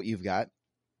 Because now what you've got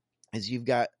is you've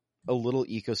got a little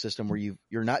ecosystem where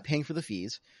you're not paying for the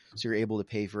fees, so you're able to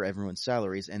pay for everyone's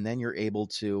salaries, and then you're able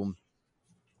to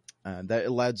that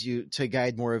allows you to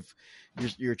guide more of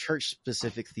your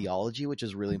church-specific theology, which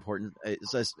is really important.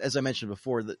 As I mentioned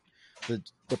before, the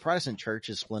Protestant church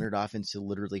is splintered off into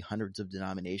literally hundreds of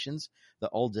denominations that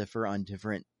all differ on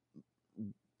different,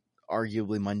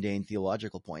 arguably mundane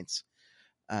theological points.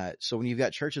 So when you've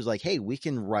got churches like, hey, we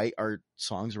can write our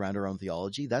songs around our own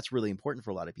theology, that's really important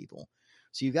for a lot of people.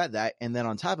 So you've got that. And then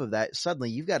on top of that, suddenly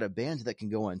you've got a band that can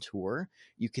go on tour.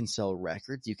 You can sell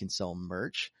records. You can sell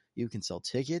merch. You can sell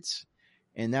tickets.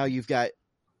 And now you've got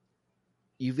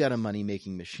a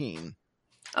money-making machine.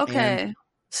 Okay.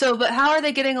 But how are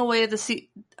they getting away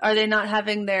are they not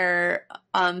having their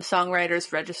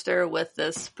songwriters register with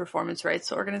this performance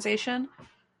rights organization?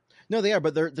 No, they are,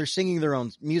 but they're singing their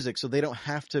own music, so they don't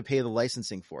have to pay the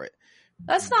licensing for it.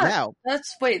 That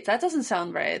doesn't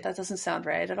sound right. That doesn't sound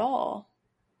right at all.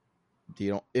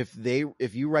 If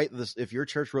you write this, if your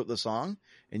church wrote the song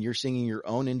and you're singing your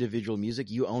own individual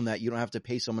music, you own that. You don't have to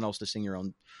pay someone else to sing your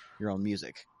own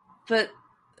music. But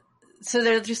so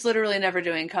they're just literally never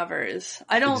doing covers.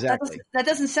 I don't. Exactly. That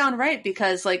doesn't sound right,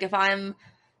 because like if I'm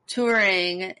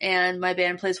touring and my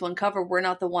band plays one cover, we're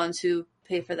not the ones who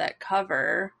pay for that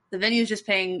cover. The venue's just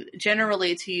paying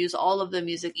generally to use all of the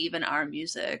music, even our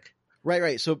music.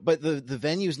 Right. So, but the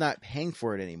venue's not paying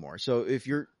for it anymore. So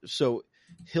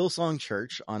Hillsong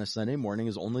Church on a Sunday morning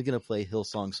is only going to play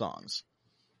Hillsong songs.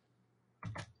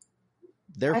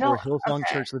 Therefore, Hillsong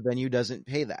Church, the venue, doesn't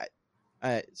pay that.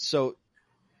 So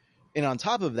And on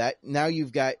top of that, now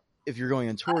you've got, if you're going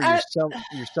on tour,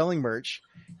 you're selling merch,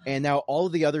 and now all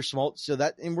of the other small, so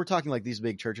that, and we're talking like these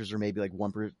big churches are maybe like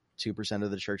 2%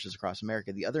 of the churches across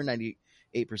America. The other 98%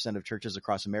 of churches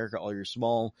across America are your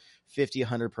small 50,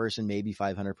 100 person, maybe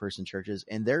 500 person churches.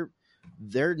 And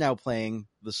they're now playing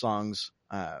the songs,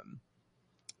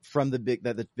 from the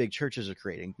big churches are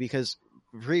creating, because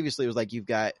previously it was like, you've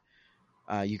got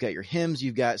your hymns,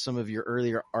 you've got some of your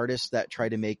earlier artists that try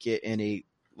to make it in a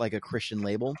Christian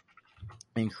label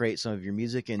and create some of your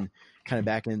music, and kind of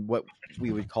back in what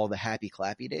we would call the happy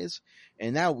clappy days.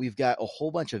 And now we've got a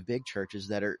whole bunch of big churches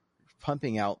that are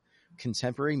pumping out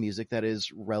contemporary music that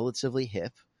is relatively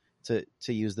hip, to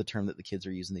use the term that the kids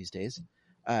are using these days.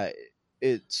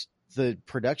 It's, the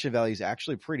production value is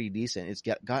actually pretty decent. It's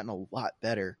gotten a lot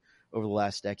better over the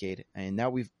last decade. And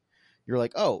now you're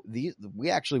like, oh, we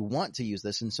actually want to use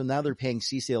this. And so now they're paying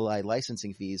CCLI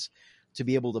licensing fees to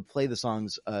be able to play the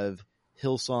songs of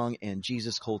Hillsong and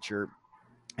Jesus Culture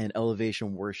and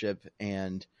Elevation Worship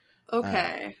and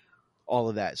all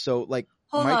of that. So like,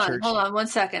 hold on 1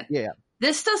 second. Yeah.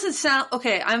 This doesn't sound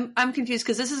okay. I'm confused,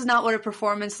 because this is not what a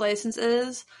performance license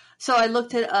is. So I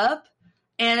looked it up,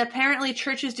 and apparently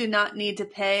churches do not need to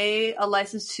pay a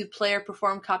license to play or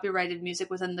perform copyrighted music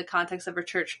within the context of a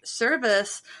church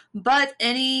service. But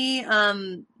any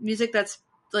music that's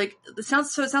like, it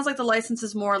sounds like the license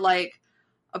is more like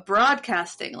a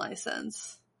broadcasting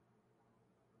license.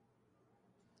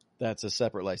 That's a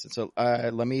separate license. So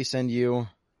let me send you.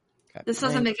 This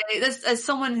doesn't make any. This, as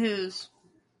someone who's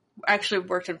actually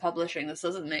worked in publishing, this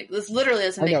literally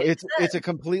doesn't make any sense. It's a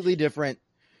completely different.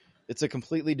 It's a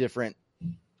completely different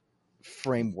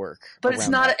framework. But it's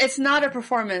not a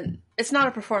performing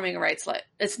rights.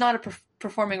 It's not a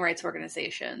performing rights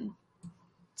organization.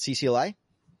 CCLI.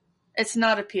 It's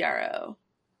not a PRO.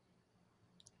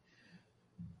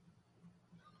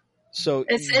 So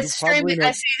it's streaming.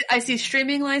 I see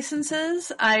streaming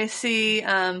licenses. I see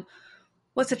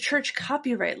what's a church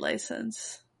copyright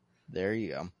license? There you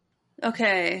go.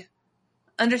 Okay,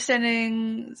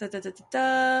 understanding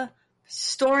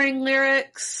storing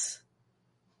lyrics.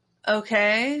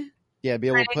 Okay. Yeah, be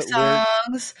able to put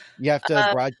songs. You have to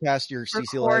broadcast your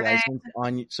CCLI recording. license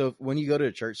on. So when you go to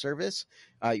a church service,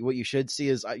 what you should see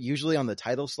is usually on the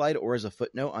title slide or as a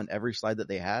footnote on every slide that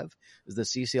they have is the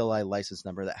CCLI license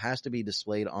number that has to be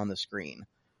displayed on the screen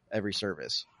every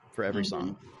service for every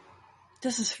song.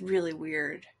 This is really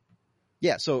weird.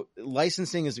 Yeah, so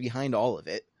licensing is behind all of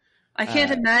it. I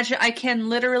can't imagine. I can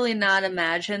literally not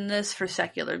imagine this for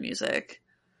secular music.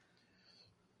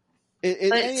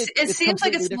 It seems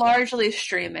like it's different. Largely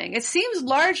streaming. It seems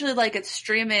largely like it's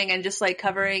streaming and just like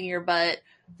covering your butt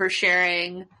for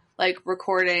sharing like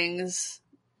recordings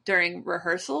during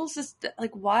rehearsals. It's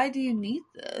like, why do you need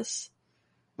this?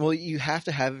 Well, you have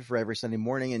to have it for every Sunday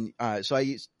morning, and so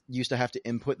I used to have to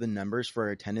input the numbers for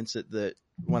attendance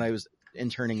when I was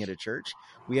interning at a church.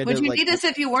 Would you need this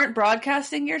if you weren't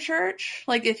broadcasting your church?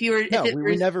 Like if you were? No,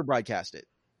 we never broadcast it.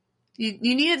 You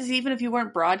needed this even if you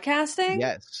weren't broadcasting?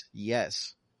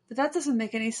 Yes. But that doesn't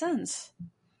make any sense.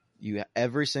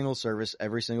 Every single service,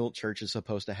 every single church is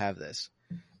supposed to have this.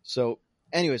 So,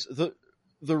 anyways,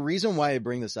 the reason why I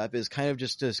bring this up is kind of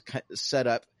just to set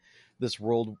up this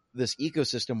world, this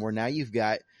ecosystem where now you've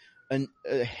got a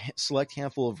select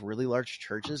handful of really large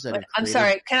churches that. I'm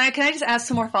sorry. Can I just ask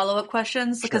some more follow-up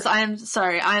questions? Because sure. I'm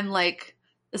sorry. I'm like.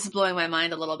 This is blowing my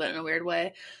mind a little bit in a weird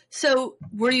way. So,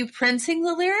 were you printing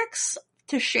the lyrics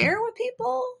to share with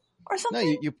people or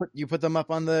something? No, you put them up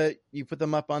on the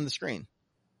screen.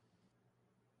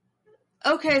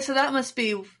 Okay, so that must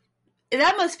be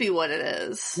what it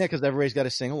is. Yeah, because everybody's got to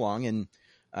sing along, and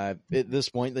at this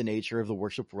point, the nature of the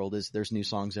worship world is there's new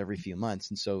songs every few months,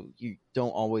 and so you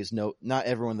don't always know. Not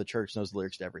everyone in the church knows the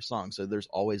lyrics to every song, so there's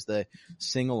always the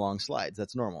sing along slides.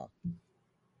 That's normal.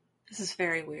 This is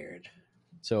very weird.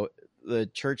 So the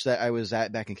church that I was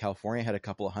at back in California had a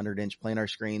couple of 100-inch planar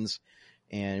screens,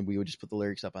 and we would just put the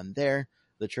lyrics up on there.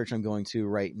 The church I'm going to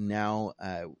right now,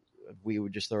 we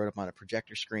would just throw it up on a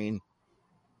projector screen,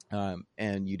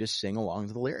 and you just sing along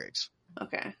to the lyrics.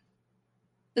 Okay.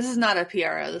 This is not a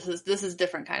PRO. This is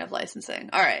different kind of licensing.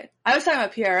 All right. I was talking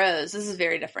about PROs. This is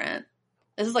very different.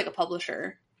 This is like a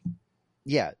publisher.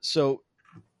 Yeah. So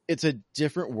it's a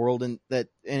different world in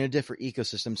a different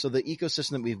ecosystem. So the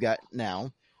ecosystem that we've got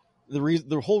now,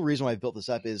 the whole reason why I built this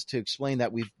up is to explain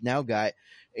that we've now got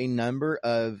a number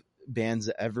of bands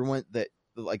that everyone that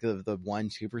like the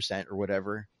 1-2% or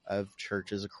whatever of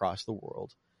churches across the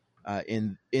world,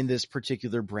 in this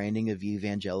particular branding of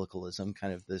evangelicalism,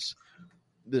 kind of this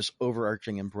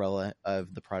overarching umbrella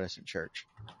of the Protestant church.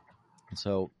 And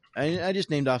so I just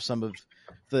named off some of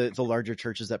the larger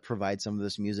churches that provide some of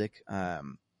this music.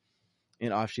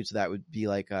 And offshoots of that would be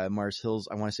like Mars Hills.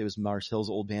 I want to say it was Mars Hills'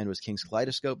 old band was King's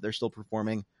Kaleidoscope. They're still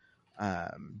performing.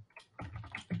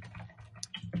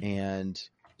 And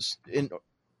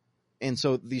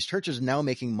so these churches are now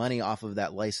making money off of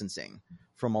that licensing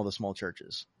from all the small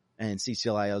churches. And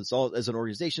CCLI as an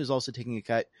organization is also taking a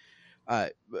cut.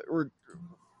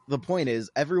 The point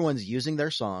is everyone's using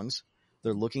their songs.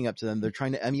 They're looking up to them. They're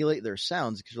trying to emulate their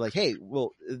sounds because they're like, hey,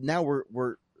 well, now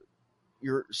we're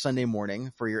your Sunday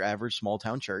morning for your average small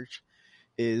town church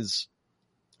is,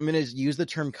 I'm going to use the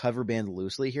term cover band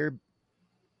loosely here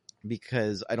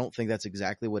because I don't think that's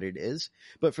exactly what it is,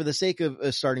 but for the sake of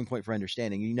a starting point for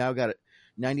understanding, you now got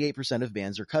 98% of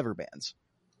bands are cover bands.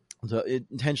 So it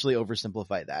intentionally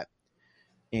oversimplify that.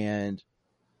 And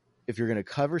if you're going to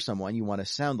cover someone, you want to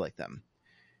sound like them.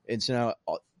 And so now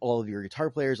all of your guitar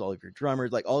players, all of your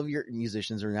drummers, like all of your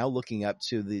musicians are now looking up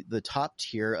to the top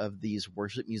tier of these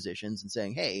worship musicians and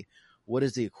saying, hey, what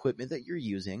is the equipment that you're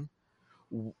using?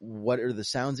 What are the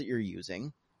sounds that you're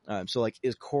using? So like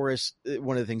is chorus,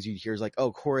 one of the things you hear is like,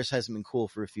 oh, chorus hasn't been cool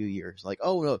for a few years. Like,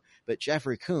 oh no, but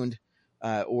Jeffrey Kund,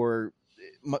 or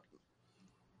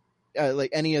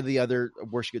like any of the other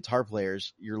worship guitar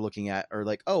players you're looking at are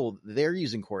like, oh, they're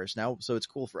using chorus now, so it's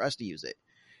cool for us to use it.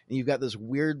 And you've got this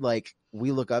weird, like,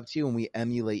 we look up to you and we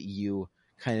emulate you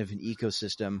kind of an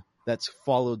ecosystem that's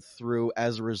followed through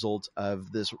as a result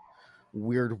of this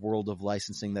weird world of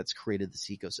licensing that's created this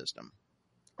ecosystem.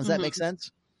 Does that make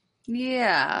sense?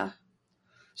 Yeah.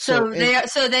 So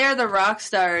they are the rock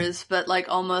stars, but like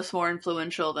almost more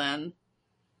influential than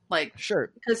like,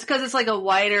 sure, because it's like a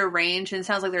wider range and it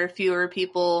sounds like there are fewer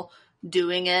people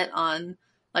doing it on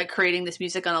like creating this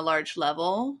music on a large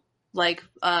level. Like,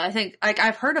 I think like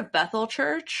I've heard of Bethel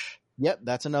Church. Yep.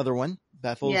 That's another one.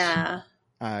 Bethel's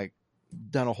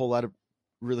done a whole lot of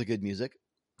really good music.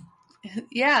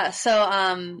 Yeah.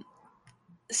 So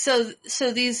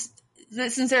these,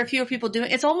 since there are fewer people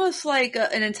doing, it's almost like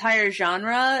an entire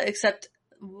genre, except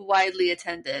widely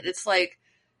attended. It's like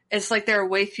there are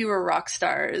way fewer rock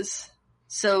stars.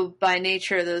 So by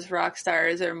nature, those rock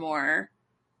stars are more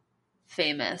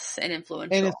famous and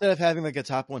influential. And instead of having like a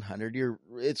top 100,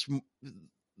 it's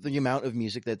the amount of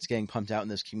music that's getting pumped out in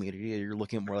this community. You're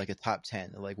looking at more like a top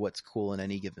 10, like what's cool in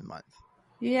any given month.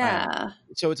 Yeah.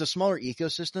 So it's a smaller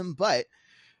ecosystem,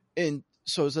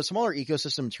 so it's a smaller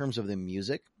ecosystem in terms of the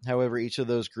music. However, each of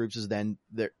those groups is then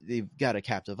they've got a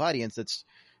captive audience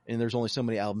and there's only so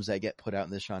many albums that get put out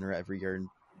in this genre every year. And,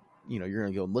 you know, you're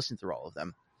going to go and listen through all of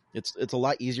them. It's a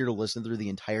lot easier to listen through the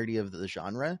entirety of the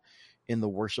genre in the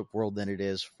worship world than it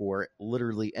is for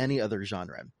literally any other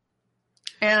genre.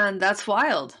 And that's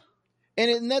wild.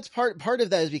 And that's part of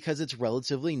that is because it's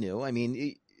relatively new. I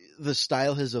mean, the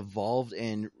style has evolved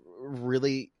and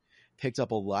really picked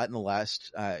up a lot in the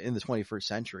last, in the 21st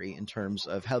century in terms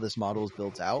of how this model is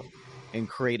built out and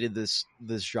created this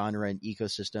genre and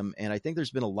ecosystem. And I think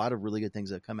there's been a lot of really good things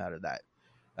that have come out of that.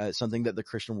 Something that the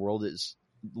Christian world has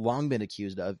long been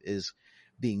accused of is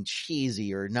being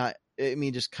cheesy or not. I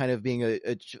mean, just kind of being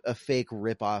a fake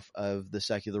ripoff of the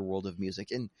secular world of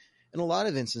music. And in a lot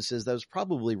of instances, that was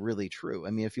probably really true. I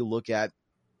mean, if you look at,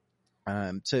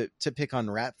 to pick on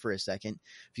rap for a second,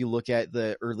 if you look at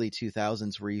the early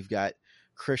 2000s where you've got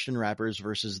Christian rappers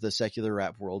versus the secular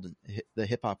rap world and the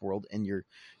hip hop world, and you're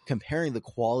comparing the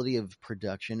quality of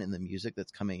production and the music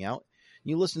that's coming out,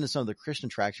 you listen to some of the Christian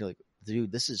tracks, you're like,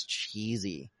 dude, this is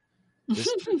cheesy.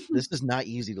 This is not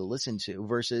easy to listen to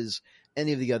versus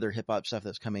any of the other hip hop stuff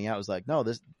that's coming out is like, no,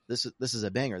 this is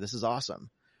a banger. This is awesome.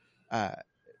 And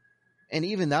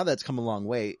even now that's come a long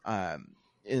way,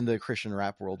 in the Christian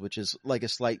rap world, which is like a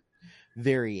slight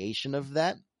variation of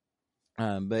that.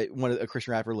 But a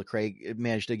Christian rapper, Lecrae,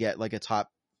 managed to get like a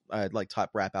top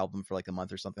rap album for like a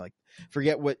month or something. Like,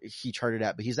 forget what he charted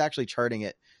at, but he's actually charting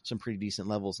at some pretty decent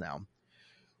levels now.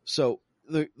 So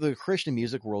the Christian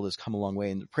music world has come a long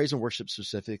way, and praise and worship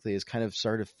specifically has kind of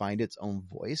started to find its own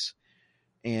voice.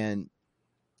 And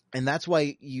that's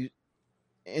why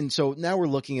and so now we're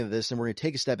looking at this and we're going to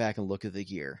take a step back and look at the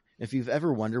gear. If you've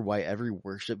ever wondered why every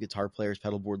worship guitar player's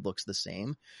pedal board looks the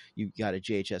same, you've got a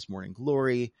JHS Morning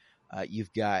Glory,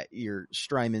 you've got your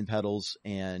Strymon pedals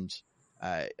and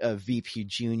a VP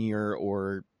Junior,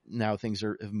 or now things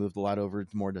have moved a lot over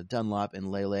more to Dunlop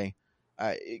and Lele.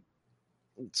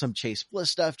 Some Chase Bliss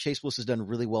stuff. Chase Bliss has done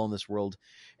really well in this world.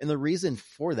 And the reason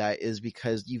for that is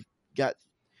because you've got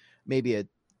maybe a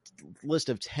list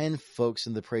of 10 folks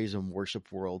in the praise and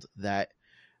worship world that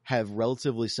have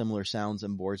relatively similar sounds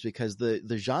and boards, because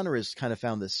the genre has kind of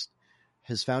found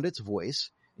its voice.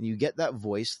 and you get that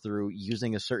voice through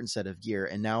using a certain set of gear.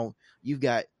 And now you've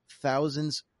got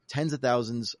thousands, tens of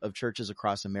thousands of churches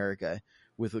across America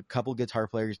with a couple guitar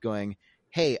players going,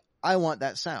 hey, I want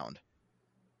that sound.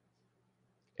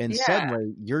 And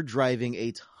suddenly you're driving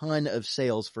a ton of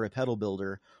sales for a pedal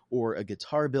builder or a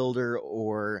guitar builder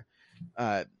or,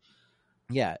 I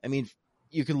mean,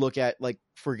 you can look at, like,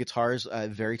 for guitars,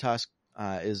 Veritas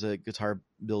is a guitar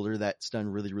builder that's done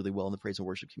really, really well in the praise and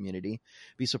worship community.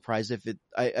 Be surprised if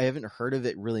I haven't heard of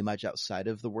it really much outside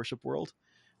of the worship world.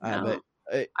 No.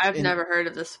 But I've never heard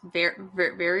of this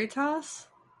Veritas.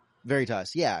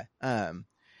 Veritas, yeah.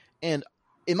 And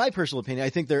in my personal opinion, I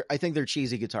think they're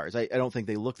cheesy guitars. I don't think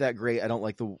they look that great. I don't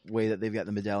like the way that they've got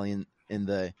the medallion in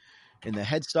the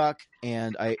headstock,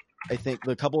 and I think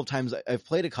the couple of times I've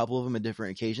played a couple of them on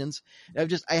different occasions,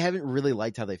 I haven't really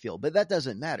liked how they feel. But that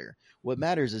doesn't matter. What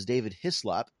matters is David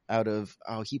Hislop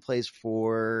he plays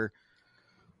for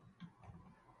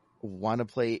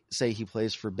he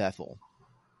plays for Bethel.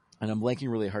 And I'm blanking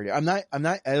really hard here. I'm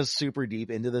not as super deep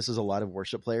into this as a lot of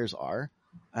worship players are.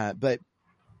 But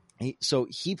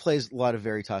he plays a lot of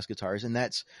Veritas guitars, and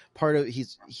that's part of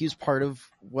he's part of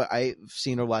what I've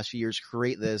seen over the last few years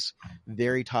create this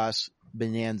Veritas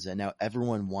bonanza. Now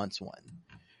everyone wants one,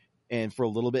 and for a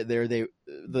little bit there,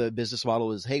 the business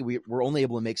model is, hey, we're only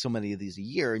able to make so many of these a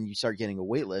year, and you start getting a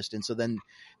wait list, and so then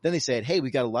they said, hey, we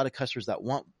got a lot of customers that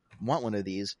want one of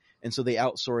these, and so they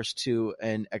outsourced to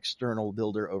an external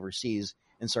builder overseas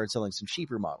and started selling some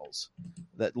cheaper models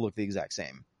that look the exact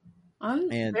same.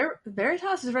 And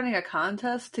Veritas is running a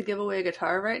contest to give away a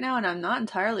guitar right now, and I'm not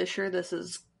entirely sure this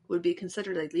would be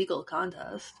considered a legal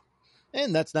contest.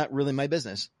 And that's not really my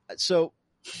business. So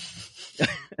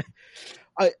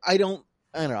I don't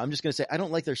know. I'm just going to say I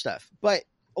don't like their stuff, but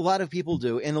a lot of people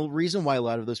do. And the reason why a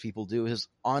lot of those people do has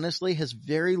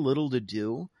very little to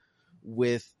do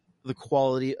with the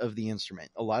quality of the instrument.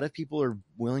 A lot of people are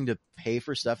willing to pay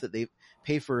for stuff that they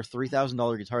pay for a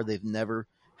 $3,000 guitar they've never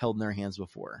held in their hands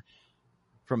before,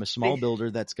 from a small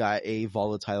builder that's got a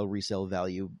volatile resale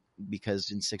value because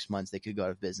in 6 months they could go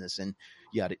out of business, and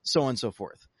so on and so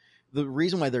forth. The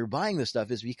reason why they're buying this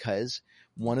stuff is because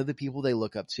one of the people they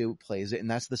look up to plays it, and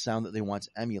that's the sound that they want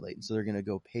to emulate. And so they're going to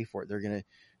go pay for it.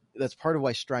 That's part of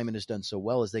why Strymon has done so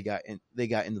well, is they got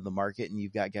into the market, and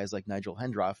you've got guys like Nigel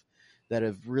Hendroff that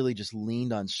have really just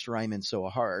leaned on Strymon so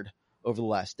hard over the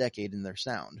last decade in their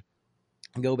sound.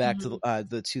 Go back to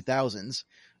the 2000s.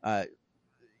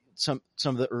 Some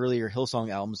of the earlier Hillsong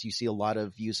albums, you see a lot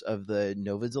of use of the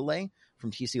Nova delay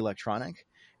from TC Electronic,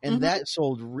 and that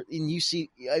sold. And you see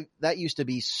that used to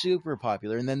be super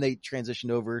popular, and then they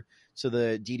transitioned over to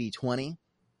the DD20,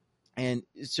 and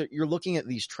so you're looking at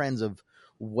these trends of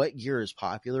what gear is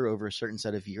popular over a certain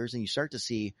set of years, and you start to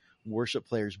see worship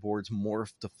players' boards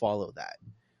morph to follow that.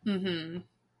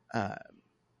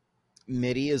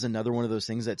 MIDI is another one of those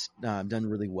things that's done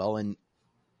really well, and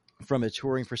from a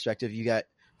touring perspective, if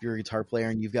you're a guitar player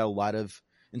and you've got a lot of,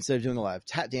 instead of doing a lot of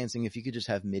tap dancing, if you could just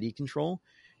have MIDI control,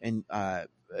 and a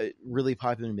really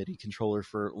popular MIDI controller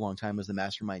for a long time was the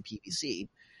Mastermind PVC.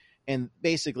 And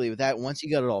basically with that, once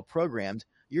you got it all programmed,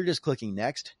 you're just clicking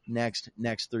next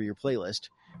through your playlist,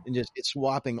 and it's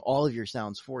swapping all of your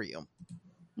sounds for you.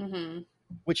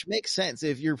 Which makes sense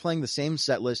if you're playing the same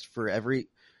set list for every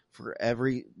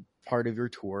part of your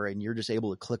tour, and you're just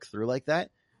able to click through like that.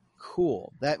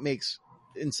 Cool. That makes,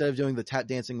 instead of doing the tap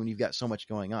dancing when you've got so much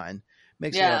going on,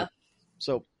 makes a lot of,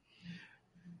 so.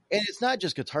 And it's not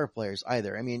just guitar players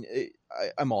either. I mean,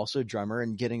 I'm also a drummer,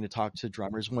 and getting to talk to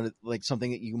drummers,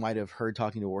 something that you might have heard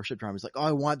talking to worship drummers, like, oh,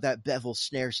 I want that Bethel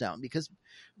snare sound, because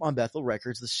on Bethel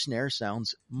Records, the snare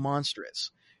sounds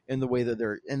monstrous in the way that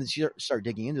and you start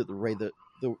digging into the way that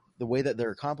the way that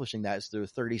they're accomplishing that is through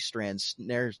 30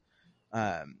 snare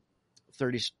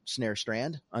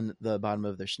strand on the bottom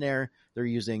of their snare. They're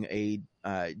using a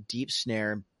deep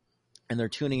snare, and they're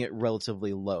tuning it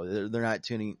relatively low. They're not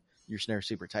tuning your snare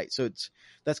super tight. So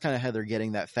that's kind of how they're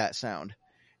getting that fat sound.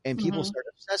 And people start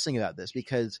obsessing about this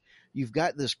because you've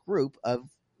got this group of,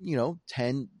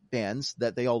 10 bands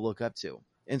that they all look up to.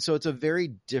 And so it's a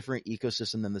very different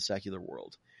ecosystem than the secular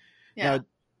world. Yeah. Now,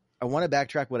 I want to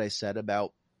backtrack what I said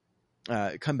about,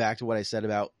 come back to what I said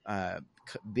about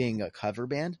being a cover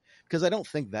band, because I don't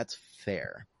think that's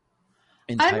fair.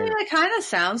 I mean, it kind of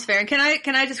sounds fair. And can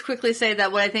I just quickly say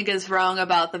that what I think is wrong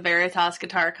about the Veritas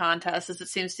Guitar Contest is it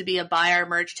seems to be a buy our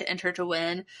merch to enter to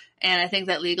win. And I think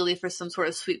that legally for some sort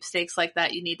of sweepstakes like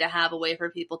that, you need to have a way for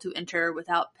people to enter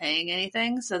without paying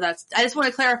anything. So I just want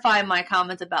to clarify my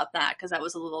comment about that, because that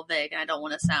was a little vague, and I don't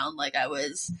want to sound like I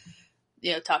was,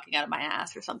 talking out of my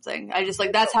ass or something. I just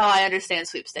that's how I understand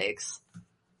sweepstakes.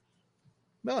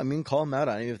 Well, I mean, call them out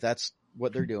on it. If that's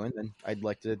what they're doing, then I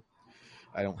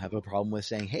don't have a problem with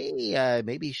saying, hey,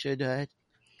 maybe you should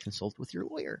consult with your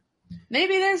lawyer.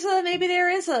 Maybe there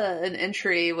is an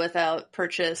entry without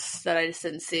purchase that I just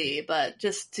didn't see, but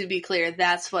just to be clear,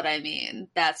 that's what I mean.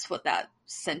 That's what that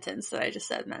sentence that I just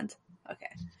said meant.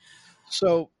 Okay.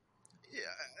 So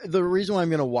the reason why I'm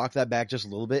going to walk that back just a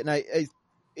little bit, and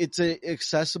it's an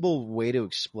accessible way to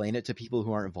explain it to people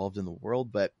who aren't involved in the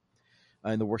world, but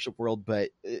in the worship world,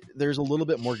 but there's a little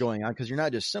bit more going on because you're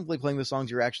not just simply playing the songs,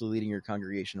 you're actually leading your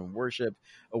congregation in worship.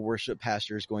 A worship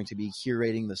pastor is going to be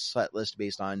curating the set list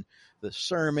based on the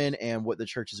sermon and what the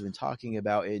church has been talking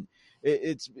about.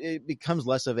 It becomes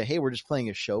less of a, hey, we're just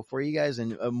playing a show for you guys,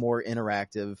 and a more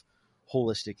interactive,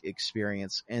 holistic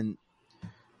experience. And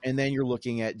then you're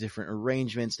looking at different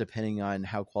arrangements depending on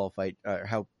how qualified,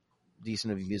 how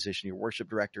decent of a musician your worship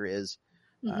director is.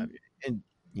 Mm-hmm. And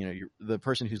the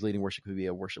person who's leading worship could be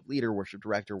a worship leader, worship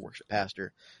director, worship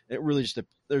pastor. It really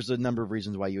there's a number of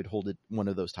reasons why you would hold one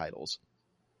of those titles.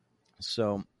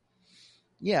 So,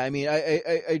 yeah, I mean,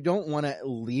 I don't want to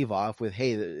leave off with,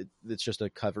 hey, it's just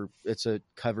it's a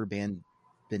cover band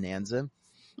bonanza.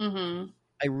 Mm-hmm.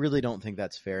 I really don't think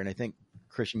that's fair. And I think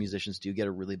Christian musicians do get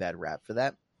a really bad rap for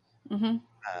that. Mm-hmm.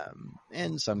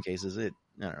 In some cases, I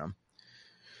don't know,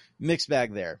 mixed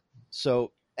bag there.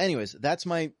 So anyways, that's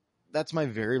my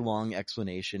very long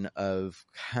explanation of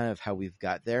kind of how we've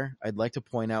got there. I'd like to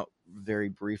point out very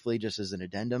briefly, just as an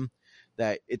addendum,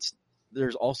 that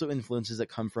there's also influences that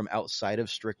come from outside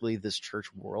of strictly this church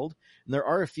world. And there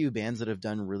are a few bands that have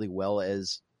done really well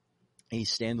as a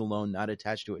standalone, not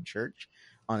attached to a church,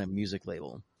 on a music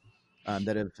label,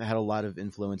 that have had a lot of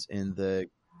influence in the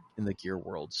gear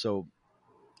world. So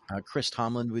Chris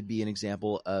Tomlin would be an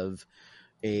example of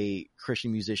a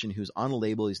Christian musician who's on a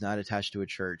label. He's not attached to a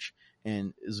church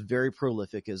and is very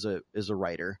prolific as a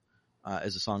writer,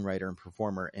 as a songwriter and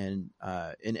performer. And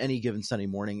in Any Given Sunday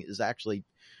Morning is actually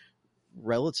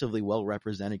relatively well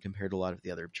represented compared to a lot of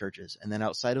the other churches. And then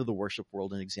outside of the worship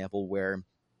world, an example where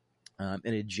an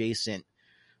adjacent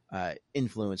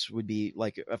influence would be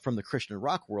like from the Christian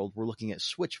rock world, we're looking at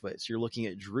Switchfoot. So you're looking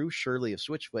at Drew Shirley of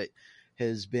Switchfoot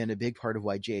has been a big part of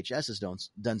why JHS has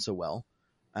done so well.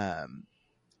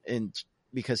 And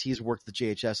because he's worked with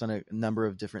JHS on a number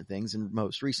of different things. And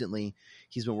most recently,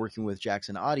 he's been working with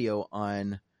Jackson Audio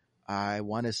on, I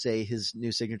want to say his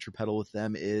new signature pedal with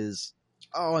them is,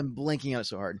 I'm blanking on it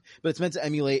so hard, but it's meant to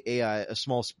emulate a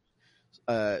small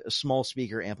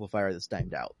speaker amplifier that's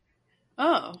dimed out.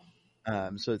 Oh.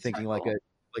 So thinking like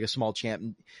a small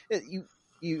champ,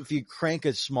 if you crank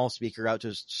a small speaker out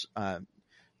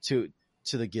to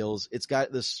the gills, it's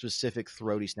got this specific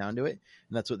throaty sound to it,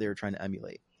 and that's what they were trying to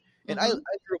emulate. And I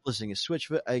grew up listening to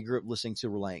Switchfoot. I grew up listening to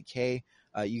Relient K.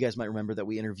 You guys might remember that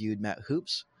we interviewed Matt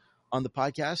Hoops on the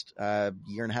podcast a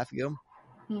year and a half ago.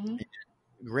 Mm-hmm.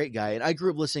 Great guy. And I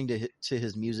grew up listening to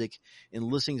his music and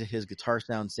listening to his guitar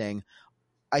sound, saying,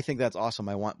 I think that's awesome.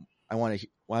 I want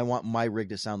my rig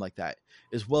to sound like that,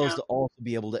 as well as to also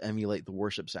be able to emulate the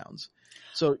worship sounds.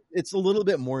 So it's a little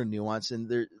bit more nuanced, and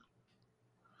there.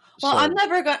 Well,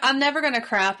 I'm never gonna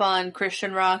crap on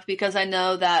Christian rock because I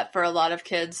know that for a lot of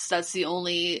kids, that's the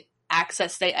only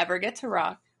access they ever get to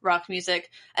rock music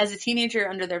as a teenager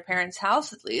under their parents'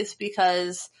 house, at least.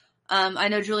 Because I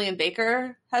know Julian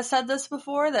Baker has said this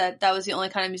before, that was the only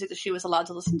kind of music that she was allowed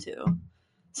to listen to.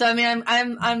 So I mean,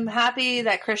 I'm happy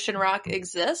that Christian rock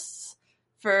exists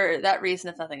for that reason,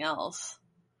 if nothing else.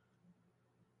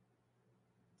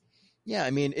 Yeah,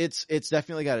 I mean, it's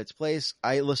definitely got its place.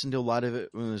 I listened to a lot of it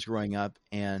when I was growing up,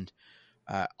 and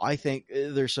I think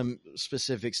there's some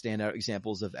specific standout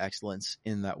examples of excellence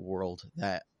in that world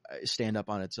that stand up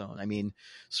on its own. I mean,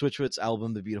 Switchfoot's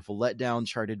album, The Beautiful Letdown,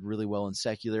 charted really well in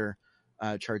secular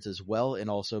charts as well, and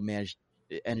also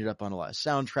it ended up on a lot of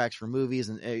soundtracks for movies,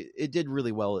 and it did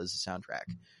really well as a soundtrack.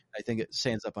 I think it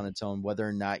stands up on its own, whether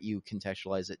or not you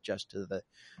contextualize it just to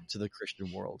the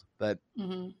Christian world. But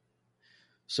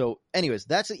So anyways,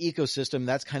 that's the ecosystem.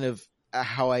 That's kind of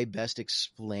how I best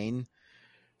explain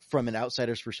from an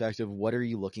outsider's perspective, what are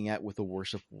you looking at with the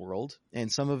worship world?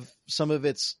 And some of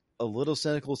it's a little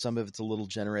cynical, some of it's a little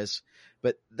generous,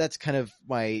 but that's kind of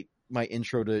my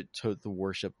intro to the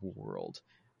worship world.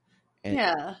 And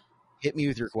hit me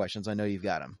with your questions. I know you've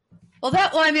got them.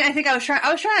 I mean, I think I was trying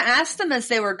to ask them as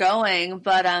they were going,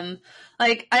 but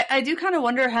I do kind of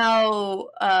wonder how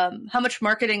much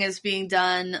marketing is being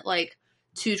done, like,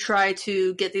 to try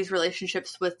to get these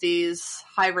relationships with these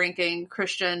high-ranking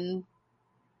Christian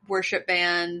worship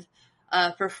band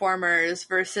performers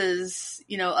versus,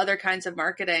 other kinds of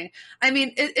marketing. I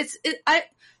mean,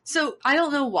 So I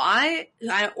don't know why,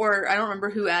 I don't remember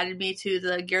who added me to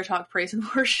the Gear Talk Praise and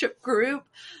Worship group,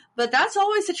 but that's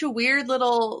always such a weird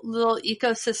little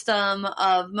ecosystem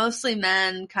of mostly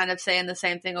men kind of saying the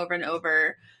same thing over and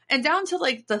over, and down to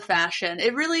like the fashion.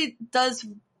 It really does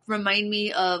remind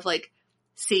me of like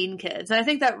scene kids. And I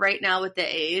think that right now with the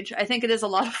age, I think it is a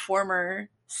lot of former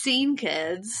scene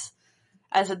kids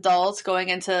as adults going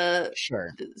into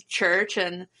church,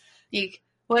 and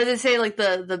what did they say? Like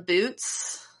the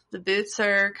boots. The boots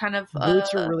are kind of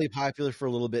boots are really popular for a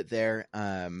little bit there.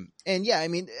 And yeah, I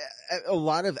mean, a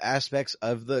lot of aspects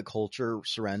of the culture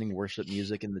surrounding worship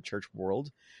music in the church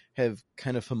world have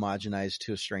kind of homogenized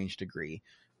to a strange degree,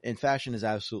 and fashion is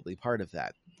absolutely part of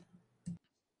that.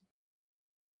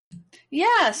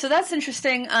 Yeah, so that's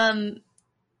interesting. I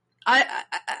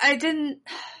didn't.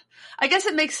 I guess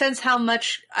it makes sense how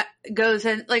much goes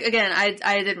in. Like, again,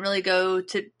 I didn't really go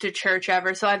to church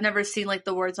ever, so I've never seen like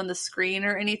the words on the screen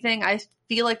or anything. I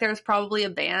feel like there was probably a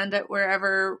band at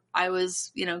wherever I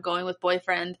was, going with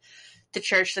boyfriend to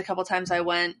church the couple times I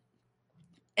went.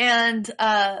 And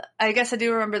I guess I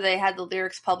do remember they had the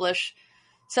lyrics published.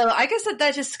 So I guess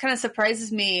that just kind of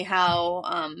surprises me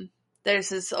how there's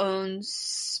his own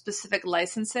specific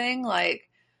licensing. Like,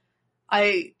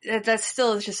 that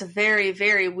still is just a very,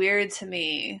 very weird to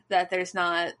me that there's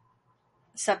not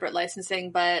separate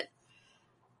licensing. But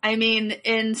I mean,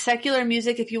 in secular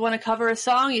music, if you want to cover a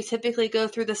song, you typically go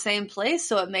through the same place.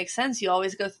 So it makes sense. You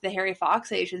always go through the Harry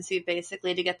Fox agency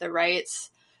basically to get the rights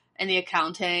and the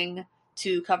accounting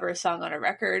to cover a song on a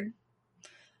record.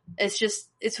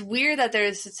 It's weird that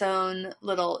there's its own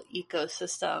little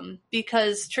ecosystem,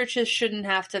 because churches shouldn't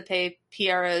have to pay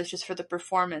PROs just for the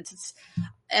performance. It's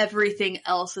everything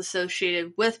else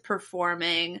associated with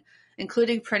performing,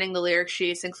 including printing the lyric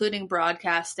sheets, including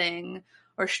broadcasting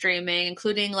or streaming,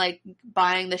 including like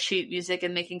buying the sheet music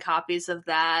and making copies of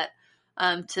that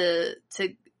to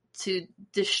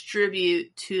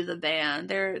distribute to the band.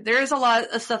 There is a lot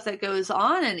of stuff that goes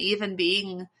on, and even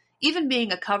being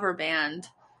a cover band,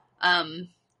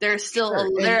 there's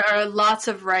still there are lots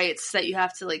of rights that you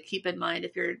have to like keep in mind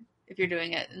if you're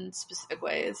doing it in specific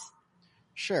ways.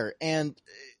 Sure. And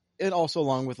also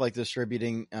along with like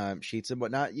distributing sheets and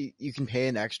whatnot, you can pay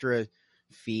an extra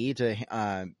fee to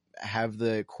have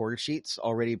the chord sheets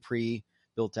already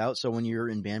pre-built out. So when you're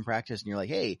in band practice and you're like,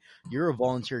 hey, you're a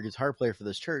volunteer guitar player for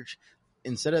this church,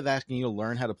 instead of asking you to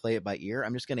learn how to play it by ear,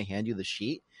 I'm just going to hand you the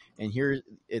sheet, and here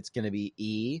it's going to be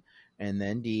E and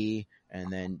then D,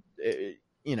 and then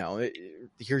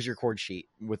here's your chord sheet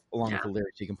along with the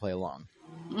lyrics. You can play along.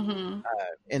 Mm-hmm.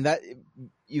 And that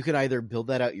you can either build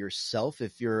that out yourself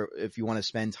if you want to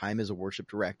spend time as a worship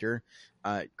director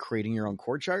creating your own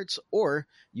chord charts, or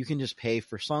you can just pay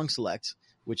for Song Select,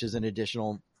 which is an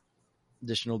additional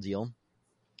deal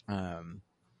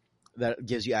that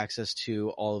gives you access to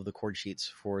all of the chord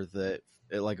sheets for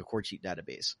like a chord sheet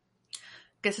database.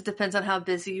 Guess it depends on how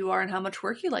busy you are and how much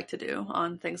work you like to do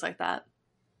on things like that.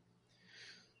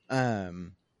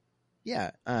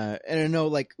 Yeah. And I know,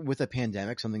 like, with a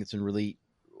pandemic, something that's been really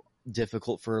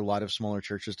difficult for a lot of smaller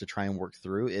churches to try and work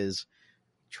through is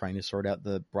trying to sort out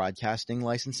the broadcasting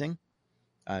licensing,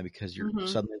 because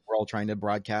suddenly we're all trying to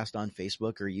broadcast on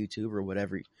Facebook or YouTube or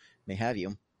whatever may have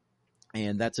you.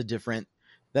 And that's a different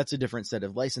set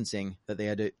of licensing that they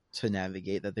had to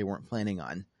navigate that they weren't planning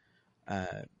on.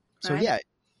 So right. Yeah.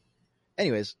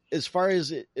 Anyways, as far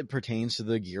as it pertains to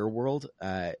the gear world,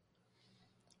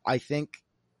 I think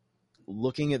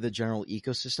looking at the general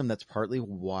ecosystem, that's partly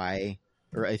why,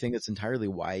 or I think it's entirely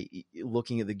why,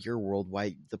 looking at the gear world,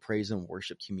 why the praise and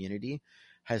worship community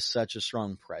has such a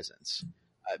strong presence,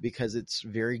 because it's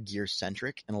very gear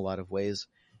centric in a lot of ways,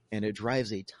 and it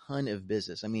drives a ton of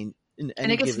business. I mean,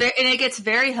 and it gets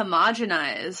very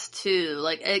homogenized too.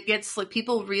 Like, it gets like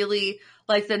people really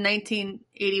like the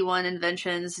 1981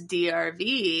 Inventions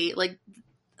DRV. Like,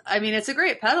 I mean, it's a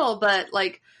great pedal, but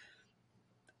like,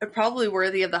 probably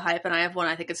worthy of the hype, and I have one.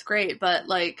 I think it's great, but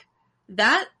like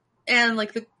that and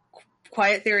like the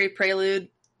Quiet Theory Prelude,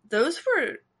 those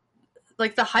were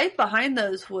like the hype behind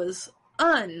those was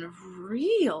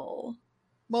unreal.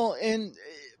 Well, and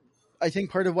I think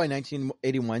part of why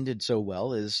 1981 did so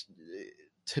well is,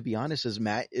 to be honest, is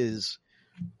Matt is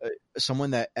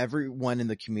someone that everyone in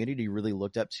the community really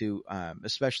looked up to,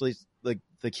 especially like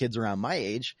the kids around my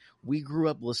age. We grew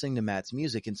up listening to Matt's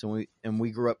music, and so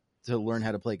we grew up to learn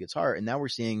how to play guitar, and now we're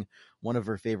seeing one of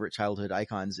our favorite childhood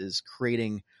icons is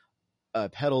creating a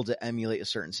pedal to emulate a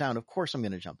certain sound. Of course I'm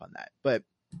going to jump on that, but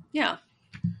yeah,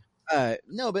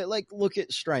 no, but like, look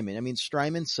at Strymon. I mean,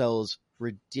 Strymon sells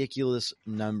ridiculous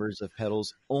numbers of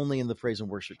pedals only in the praise and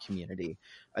worship community.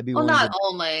 not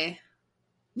only.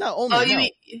 Not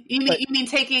only you mean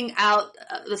taking out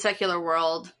the secular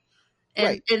world,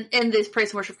 and right. in this praise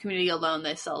and worship community alone,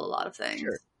 they sell a lot of things.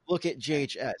 Sure. Look at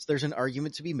JHS. There's an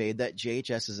argument to be made that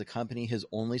JHS as a company has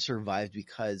only survived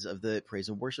because of the praise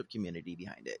and worship community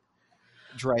behind it,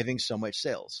 driving so much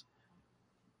sales.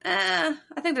 I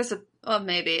think there's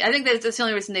maybe. I think that's the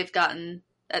only reason they've gotten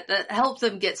that helped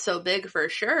them get so big for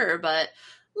sure. But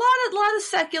a lot of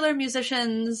secular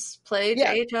musicians play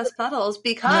JHS pedals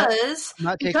because I'm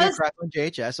not taking a crap on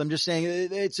JHS. I'm just saying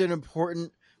it's an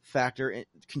important factor,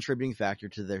 contributing factor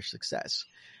to their success.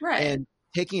 Right. And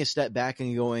taking a step back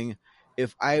and going,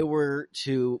 if I were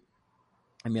to,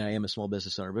 I mean, I am a small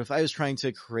business owner, but if I was trying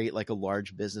to create like a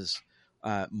large business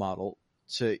model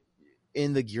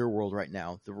in the gear world right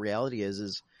now, the reality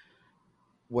is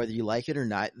whether you like it or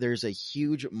not, there's a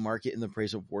huge market in the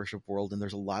praise of worship world, and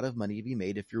there's a lot of money to be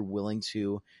made if you're willing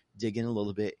to dig in a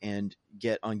little bit and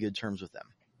get on good terms with them.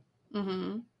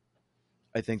 Mm-hmm.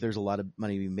 I think there's a lot of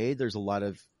money to be made. There's a lot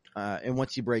of, and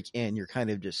once you break in, you're kind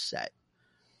of just set.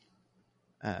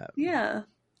 Yeah.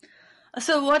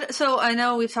 So I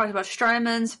know we've talked about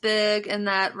Strymon's big in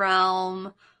that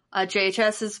realm.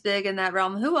 JHS is big in that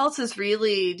realm. Who else is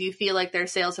really, do you feel like their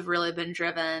sales have really been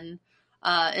driven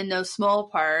in no small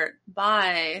part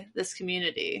by this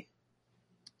community?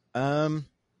 Those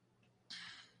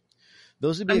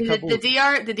would be a couple. The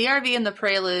DRV and the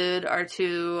Prelude are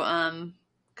two,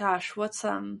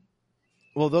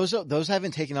 well, those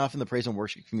haven't taken off in the praise and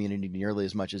worship community nearly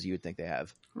as much as you would think they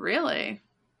have. Really?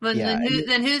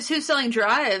 Then who's selling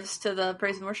drives to the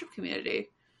praise and worship community?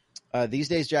 These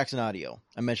days, Jackson Audio.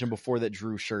 I mentioned before that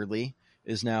Drew Shirley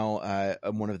is now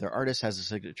one of their artists, has a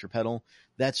signature pedal.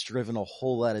 That's driven a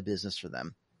whole lot of business for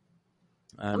them.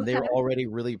 They were already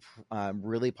really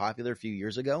popular a few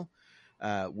years ago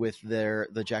with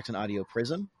the Jackson Audio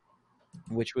Prism,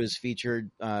 which was featured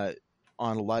on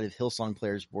a lot of Hillsong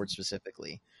players' boards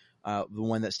specifically. The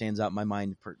one that stands out in my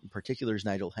mind in particular is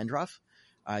Nigel Hendroff.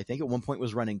 I think at one point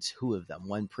was running two of them,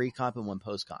 one pre-comp and one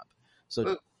post-comp.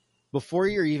 So before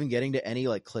you're even getting to any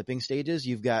like clipping stages,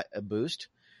 you've got a boost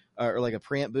or like a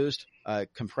preamp boost, a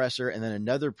compressor, and then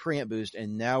another preamp boost.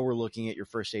 And now we're looking at your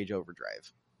first stage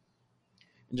overdrive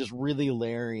and just really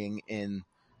layering in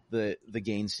the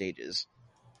gain stages.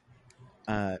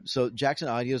 So Jackson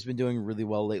Audio has been doing really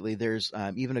well lately. There's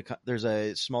there's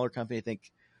a smaller company, I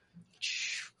think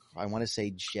I want to say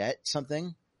Jet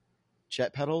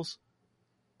pedals.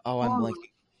 Oh, I'm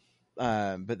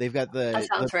blanking. But they've got that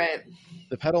sounds right.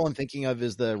 The pedal I'm thinking of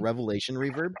is the Revelation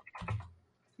Reverb.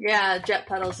 Yeah, Jet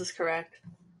Pedals is correct.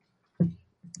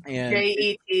 And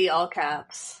JET, all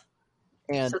caps.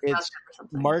 And so it's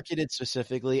marketed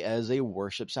specifically as a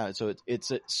worship sound. So it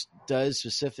does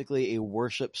specifically a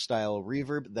worship style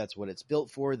reverb. That's what it's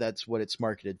built for. That's what it's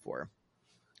marketed for.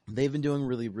 They've been doing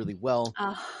really, really well.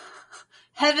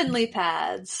 Heavenly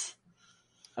Pads.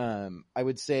 I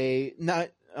would say not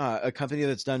a company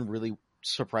that's done really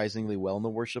surprisingly well in the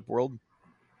worship world,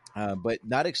 but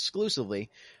not exclusively,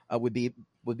 would be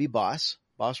Boss.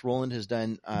 Boss Roland has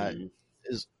done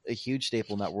is a huge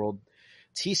staple in that world.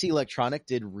 TC Electronic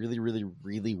did really, really,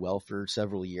 really well for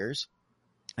several years.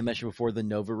 I mentioned before the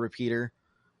Nova repeater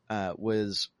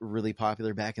was really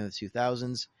popular back in the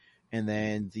 2000s, and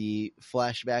then the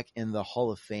Flashback and the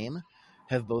Hall of Fame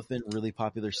have both been really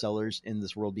popular sellers in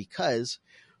this world because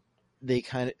they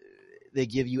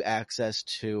give you access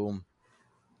to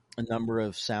a number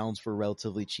of sounds for a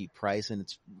relatively cheap price, and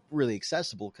it's really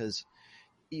accessible because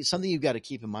something you've got to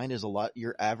keep in mind is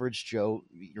your average Joe,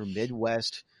 your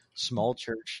Midwest small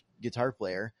church guitar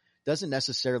player doesn't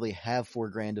necessarily have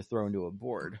 $4,000 to throw into a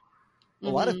board. A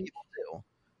lot of people do.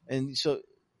 And so,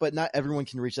 but not everyone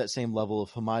can reach that same level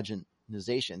of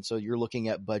homogenization. So you're looking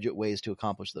at budget ways to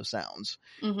accomplish those sounds.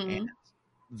 And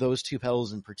those two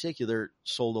pedals in particular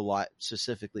sold a lot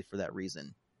specifically for that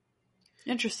reason.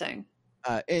 Interesting.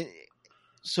 And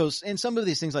some of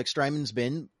these things, like Strymon's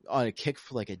been on a kick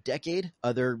for like a decade.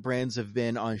 Other brands have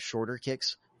been on shorter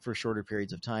kicks for shorter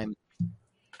periods of time.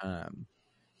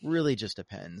 Really just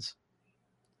depends.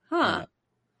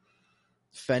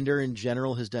 Fender in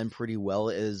general has done pretty well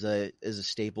as a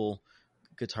staple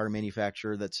guitar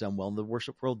manufacturer that's done well in the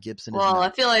worship world. Gibson.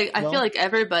 I feel like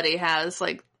everybody has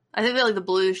like. I feel like the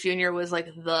Blues Junior was like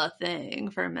the thing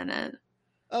for a minute.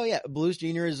 Oh yeah, Blues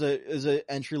Junior is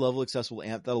a entry level accessible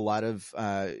amp that a lot of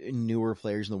newer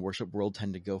players in the worship world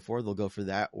tend to go for. They'll go for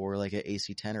that or like an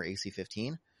AC10 or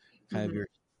AC15, kind of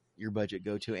your budget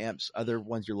go to amps. Other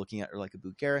ones you're looking at are like a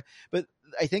Buchera. But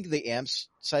I think the amps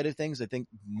side of things, I think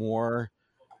more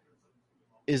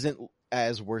isn't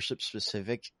as worship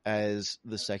specific as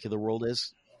the secular world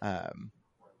is.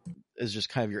 is just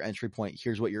kind of your entry point.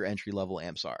 Here's what your entry level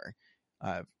amps are.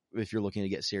 If you're looking to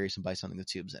get serious and buy something with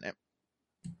tubes in it.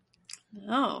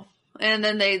 Oh, and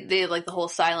then they like the whole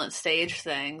silent stage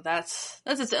thing. That's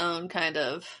its own kind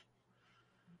of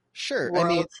sure. world. I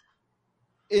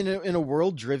mean, in a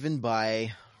world driven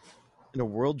by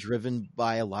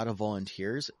a lot of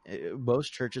volunteers,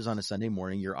 most churches on a Sunday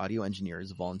morning, your audio engineer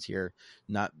is a volunteer,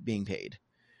 not being paid,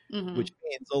 which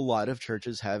means a lot of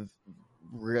churches have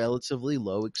relatively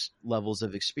low levels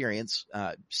of experience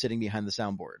sitting behind the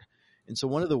soundboard. And so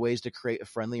one of the ways to create a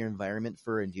friendlier environment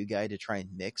for a new guy to try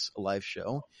and mix a live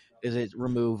show is to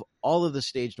remove all of the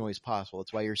stage noise possible.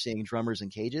 That's why you're seeing drummers in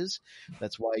cages.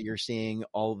 That's why you're seeing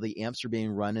all of the amps are being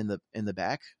run in the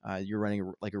back. You're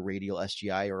running like a radial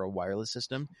SGI or a wireless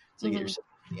system to get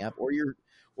your amp, or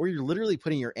you're literally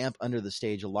putting your amp under the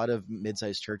stage. A lot of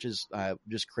mid-sized churches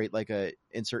just create like a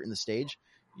insert in the stage.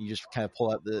 You just kind of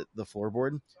pull out the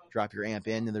floorboard, drop your amp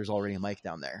in, and there's already a mic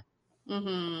down there.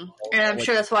 And I'm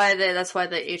sure that's why the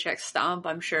HX Stomp,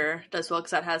 I'm sure, does well,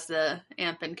 because that has the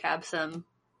amp and cab sim.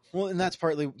 Well, and that's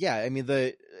partly, yeah. I mean,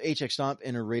 the HX Stomp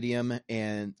and Iridium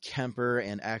and Kemper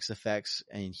and Axe FX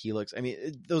and Helix, I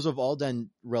mean, those have all done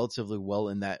relatively well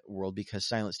in that world because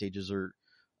silent stages are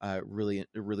really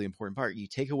a really important part. You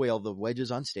take away all the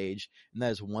wedges on stage, and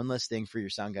that is one less thing for your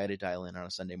sound guy to dial in on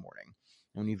a Sunday morning.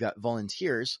 And when you've got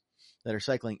volunteers that are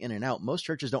cycling in and out, most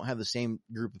churches don't have the same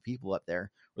group of people up there,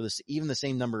 or even the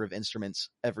same number of instruments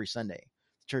every Sunday.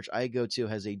 The church I go to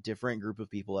has a different group of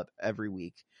people up every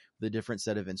week with a different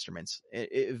set of instruments.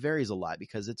 It varies a lot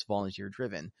because it's volunteer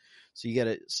driven. So you get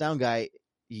a sound guy,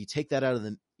 you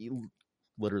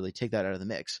literally take that out of the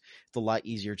mix. It's a lot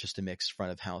easier just to mix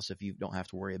front of house if you don't have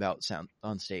to worry about sound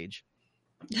on stage.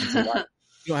 You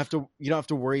don't have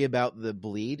to worry about the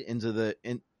bleed into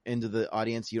the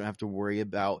audience. You don't have to worry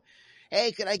about,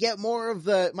 hey, can I get more of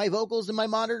my vocals in my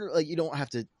monitor? Like, you don't have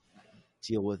to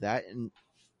deal with that. And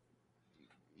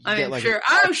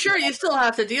I'm sure you still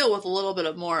have to deal with a little bit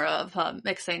of more of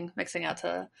mixing out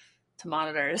to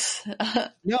monitors.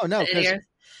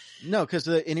 Because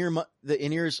the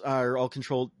in-ears are all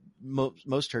controlled.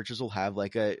 Most churches will have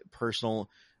like a personal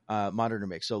monitor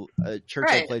mix. So a church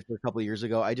I played for a couple of years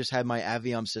ago, I just had my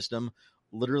Aviom system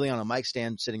literally on a mic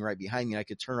stand sitting right behind me. I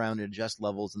could turn around and adjust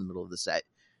levels in the middle of the set.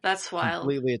 That's wild.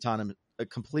 Completely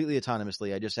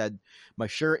autonomously. I just had my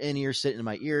Shure in-ear sitting in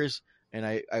my ears, and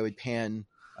I would pan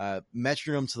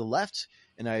metronome to the left,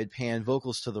 and I would pan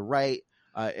vocals to the right.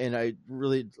 And I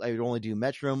would only do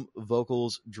metronome,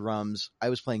 vocals, drums. I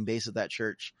was playing bass at that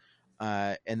church.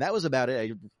 And that was about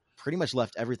it. I pretty much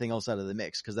left everything else out of the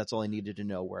mix because that's all I needed to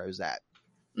know where I was at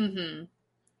in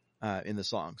the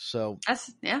song. So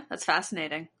that's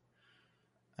fascinating.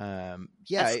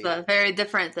 That's very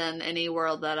different than any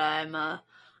world that I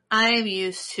am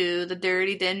used to, the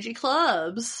dirty, dingy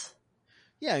clubs.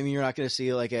 Yeah, I mean, you're not going to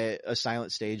see like a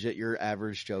silent stage at your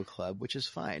average Joe club, which is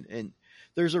fine. And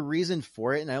there's a reason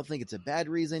for it, and I don't think it's a bad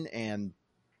reason. And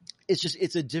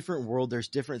it's a different world. There's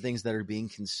different things that are being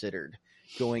considered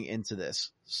going into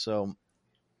this. So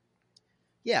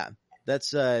yeah,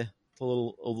 that's a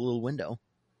little window.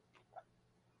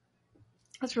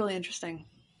 That's really interesting.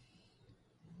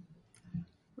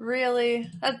 Really?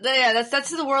 That's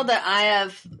the world that I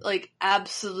have like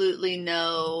absolutely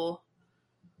no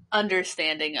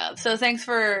understanding of. So thanks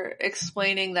for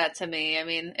explaining that to me. I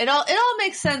mean, it all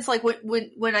makes sense. Like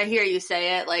when I hear you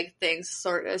say it, like things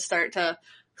sort of start to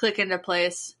click into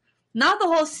place. Not the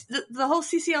whole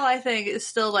CCLI thing is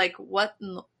still like, what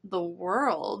in the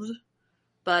world?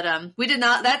 But we did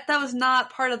not, that was not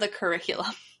part of the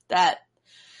curriculum,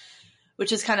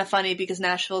 which is kind of funny because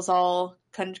Nashville's all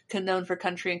known for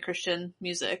country and Christian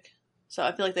music. So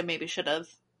I feel like they maybe should have.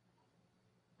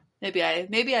 Maybe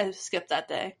I skipped that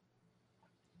day.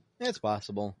 It's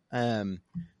possible. Actually,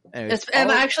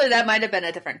 that might have been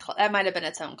that might have been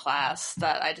its own class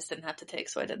that I just didn't have to take,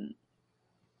 so I didn't.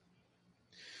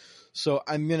 So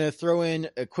I'm going to throw in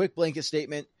a quick blanket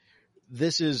statement.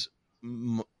 This is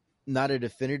not a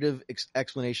definitive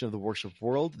explanation of the worship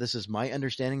world. This is my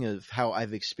understanding of how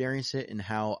I've experienced it and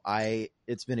how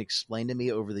it's been explained to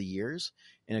me over the years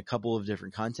in a couple of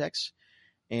different contexts.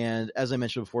 And as I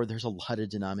mentioned before, there's a lot of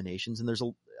denominations, and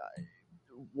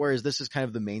whereas this is kind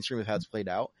of the mainstream of how it's played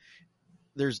out,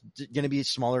 there's going to be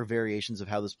smaller variations of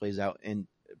how this plays out in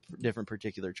different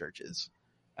particular churches.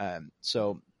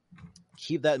 So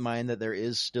keep that in mind, that there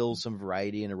is still some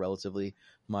variety in a relatively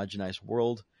homogenized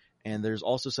world. And there's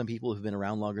also some people who've been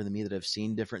around longer than me that have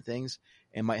seen different things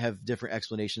and might have different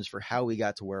explanations for how we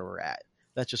got to where we're at.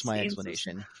 That's just my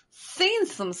explanation. Seen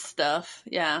some stuff.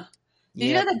 Yeah. Did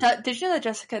you know that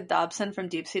Jessica Dobson from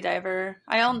Deep Sea Diver?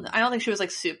 I don't think she was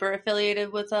like super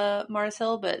affiliated with Mars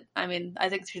Hill, but I mean, I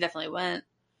think she definitely went.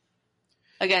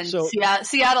 Again, so,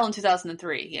 Seattle in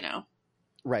 2003, you know.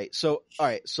 Right. So, all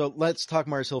right. So let's talk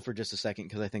Mars Hill for just a second,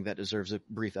 because I think that deserves a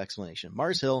brief explanation.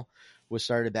 Mars Hill was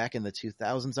started back in the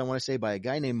 2000s, I want to say, by a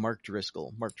guy named Mark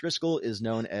Driscoll. Mark Driscoll is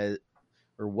known as,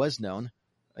 or was known,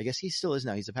 I guess he still is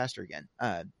now, he's a pastor again,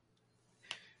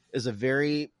 is a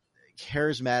very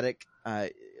charismatic,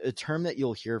 a term that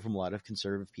you'll hear from a lot of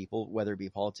conservative people, whether it be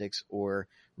politics or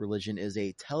religion, is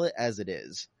a tell it as it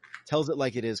is. Tells it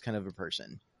like it is kind of a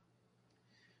person.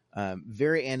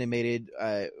 Very animated,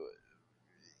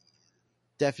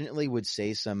 definitely would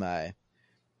say some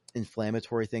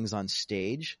inflammatory things on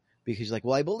stage, because he's like,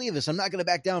 well, I believe this, I'm not going to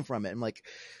back down from it. I'm like,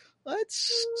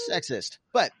 that's sexist.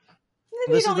 But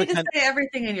maybe you don't need to say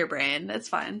everything in your brain. That's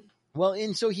fine. Well,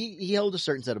 and so he held a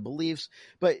certain set of beliefs,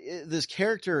 but this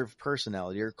character of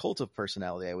personality, or cult of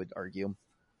personality, I would argue,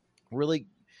 really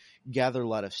gathered a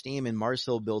lot of steam, and Mars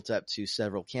Hill built up to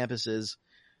several campuses,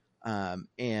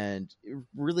 and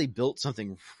really built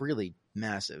something really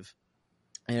massive.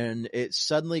 And it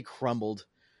suddenly crumbled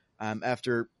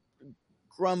after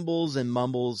grumbles and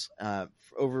mumbles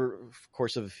over the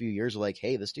course of a few years. Like,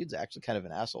 hey, this dude's actually kind of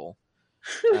an asshole.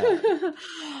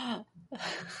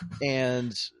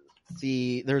 And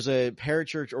there's a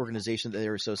parachurch organization that they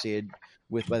were associated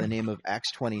with by the name of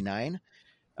Acts 29,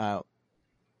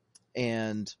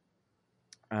 and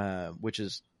which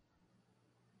is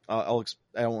I don't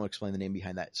want to explain the name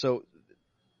behind that. So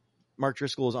Mark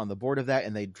Driscoll is on the board of that,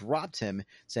 and they dropped him,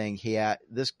 saying, "Hey,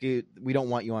 this dude, we don't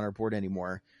want you on our board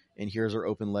anymore, and here's our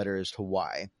open letter as to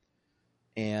why."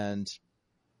 And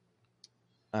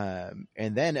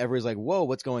then everybody's like, "Whoa,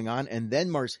 what's going on?" And then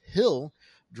Mars Hill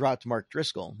dropped Mark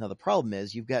Driscoll. Now the problem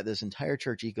is you've got this entire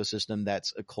church ecosystem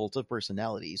that's a cult of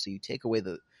personality. So you take away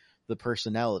the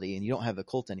personality, and you don't have a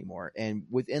cult anymore. And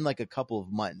within like a couple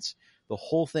of months, the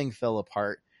whole thing fell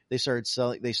apart. They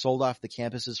sold off the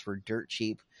campuses for dirt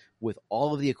cheap, with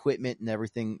all of the equipment and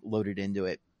everything loaded into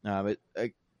it. I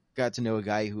got to know a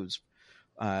guy who's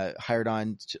hired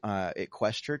on at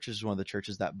Quest Church, which is one of the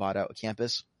churches that bought out a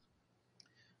campus.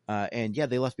 And yeah,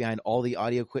 they left behind all the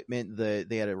audio equipment.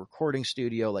 They had a recording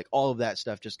studio, like all of that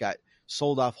stuff just got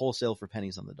sold off wholesale for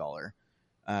pennies on the dollar,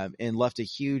 and left a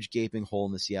huge gaping hole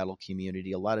in the Seattle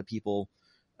community. A lot of people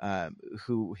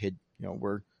who had,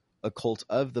 were a cult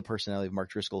of the personality of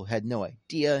Mark Driscoll had no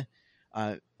idea.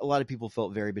 A lot of people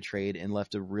felt very betrayed and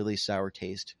left a really sour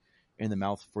taste in the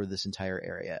mouth for this entire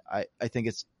area. I think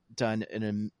it's done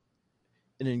an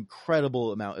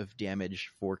incredible amount of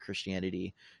damage for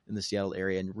Christianity in the Seattle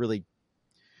area, and really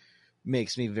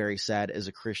makes me very sad as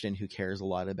a Christian who cares a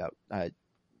lot about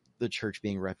the church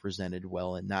being represented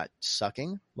well and not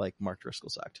sucking like Mark Driscoll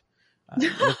sucked. And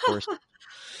of course,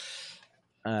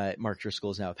 Mark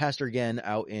Driscoll is now a pastor again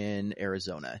out in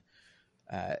Arizona,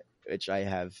 which I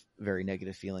have very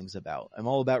negative feelings about. I'm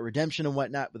all about redemption and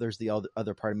whatnot, but there's the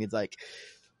other part of me. It's like,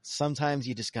 sometimes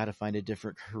you just got to find a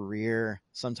different career.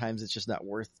 Sometimes it's just not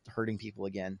worth hurting people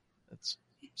again.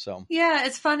 Yeah,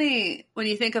 it's funny when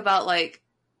you think about like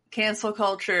cancel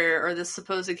culture or the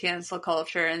supposed cancel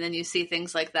culture, and then you see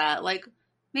things like that. Like,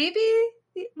 maybe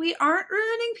we aren't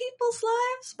ruining people's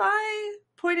lives by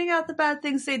pointing out the bad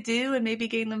things they do and maybe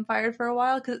getting them fired for a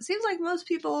while, because it seems like most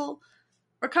people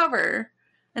recover,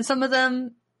 and some of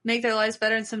them make their lives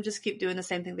better, and some just keep doing the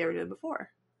same thing they were doing before.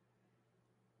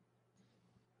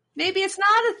 Maybe it's not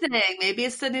a thing. Maybe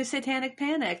it's the new Satanic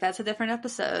Panic. That's a different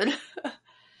episode.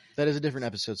 That is a different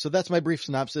episode. So that's my brief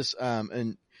synopsis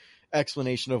and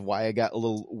explanation of why I got a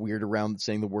little weird around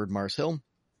saying the word Mars Hill,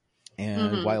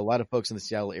 and why a lot of folks in the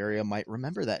Seattle area might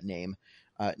remember that name,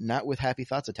 not with happy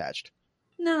thoughts attached.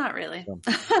 No, not really. So.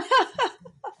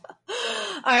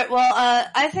 All right. Well,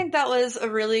 I think that was a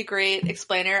really great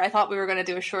explainer. I thought we were going to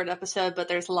do a short episode, but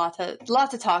there's a lot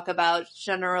to talk about,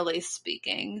 generally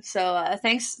speaking. So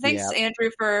thanks,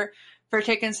 Andrew, for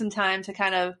taking some time to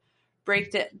kind of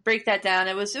break that down.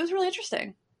 It was really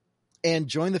interesting. And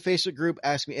join the Facebook group.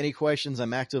 Ask me any questions.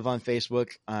 I'm active on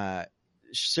Facebook.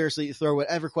 Seriously, throw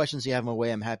whatever questions you have my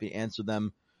way. I'm happy to answer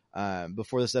them.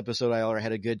 Before this episode, I already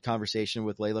had a good conversation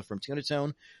with Layla from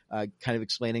Tunatone, kind of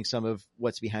explaining some of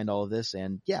what's behind all of this.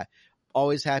 And yeah,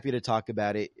 always happy to talk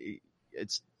about it.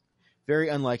 It's very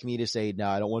unlike me to say, no,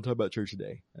 I don't want to talk about church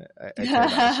today. I care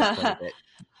about it quite a bit.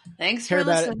 Thanks for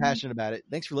listening. About it, passionate about it.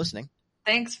 Thanks for listening.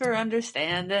 Thanks for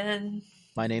understanding.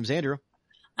 My name's Andrew.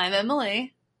 I'm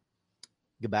Emily.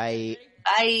 Goodbye.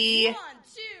 Bye. 1,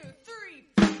 2, 3.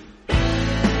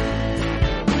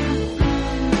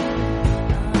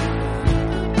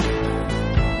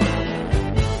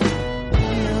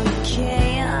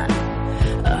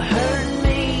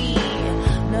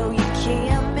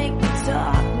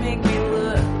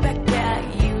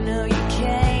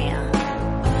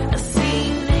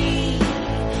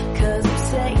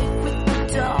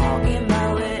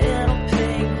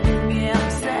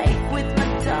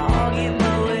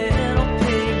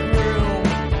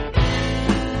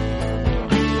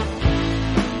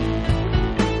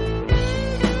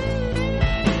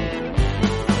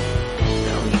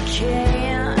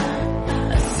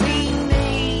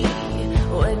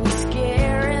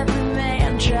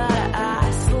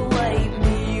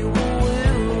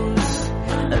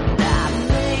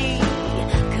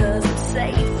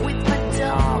 say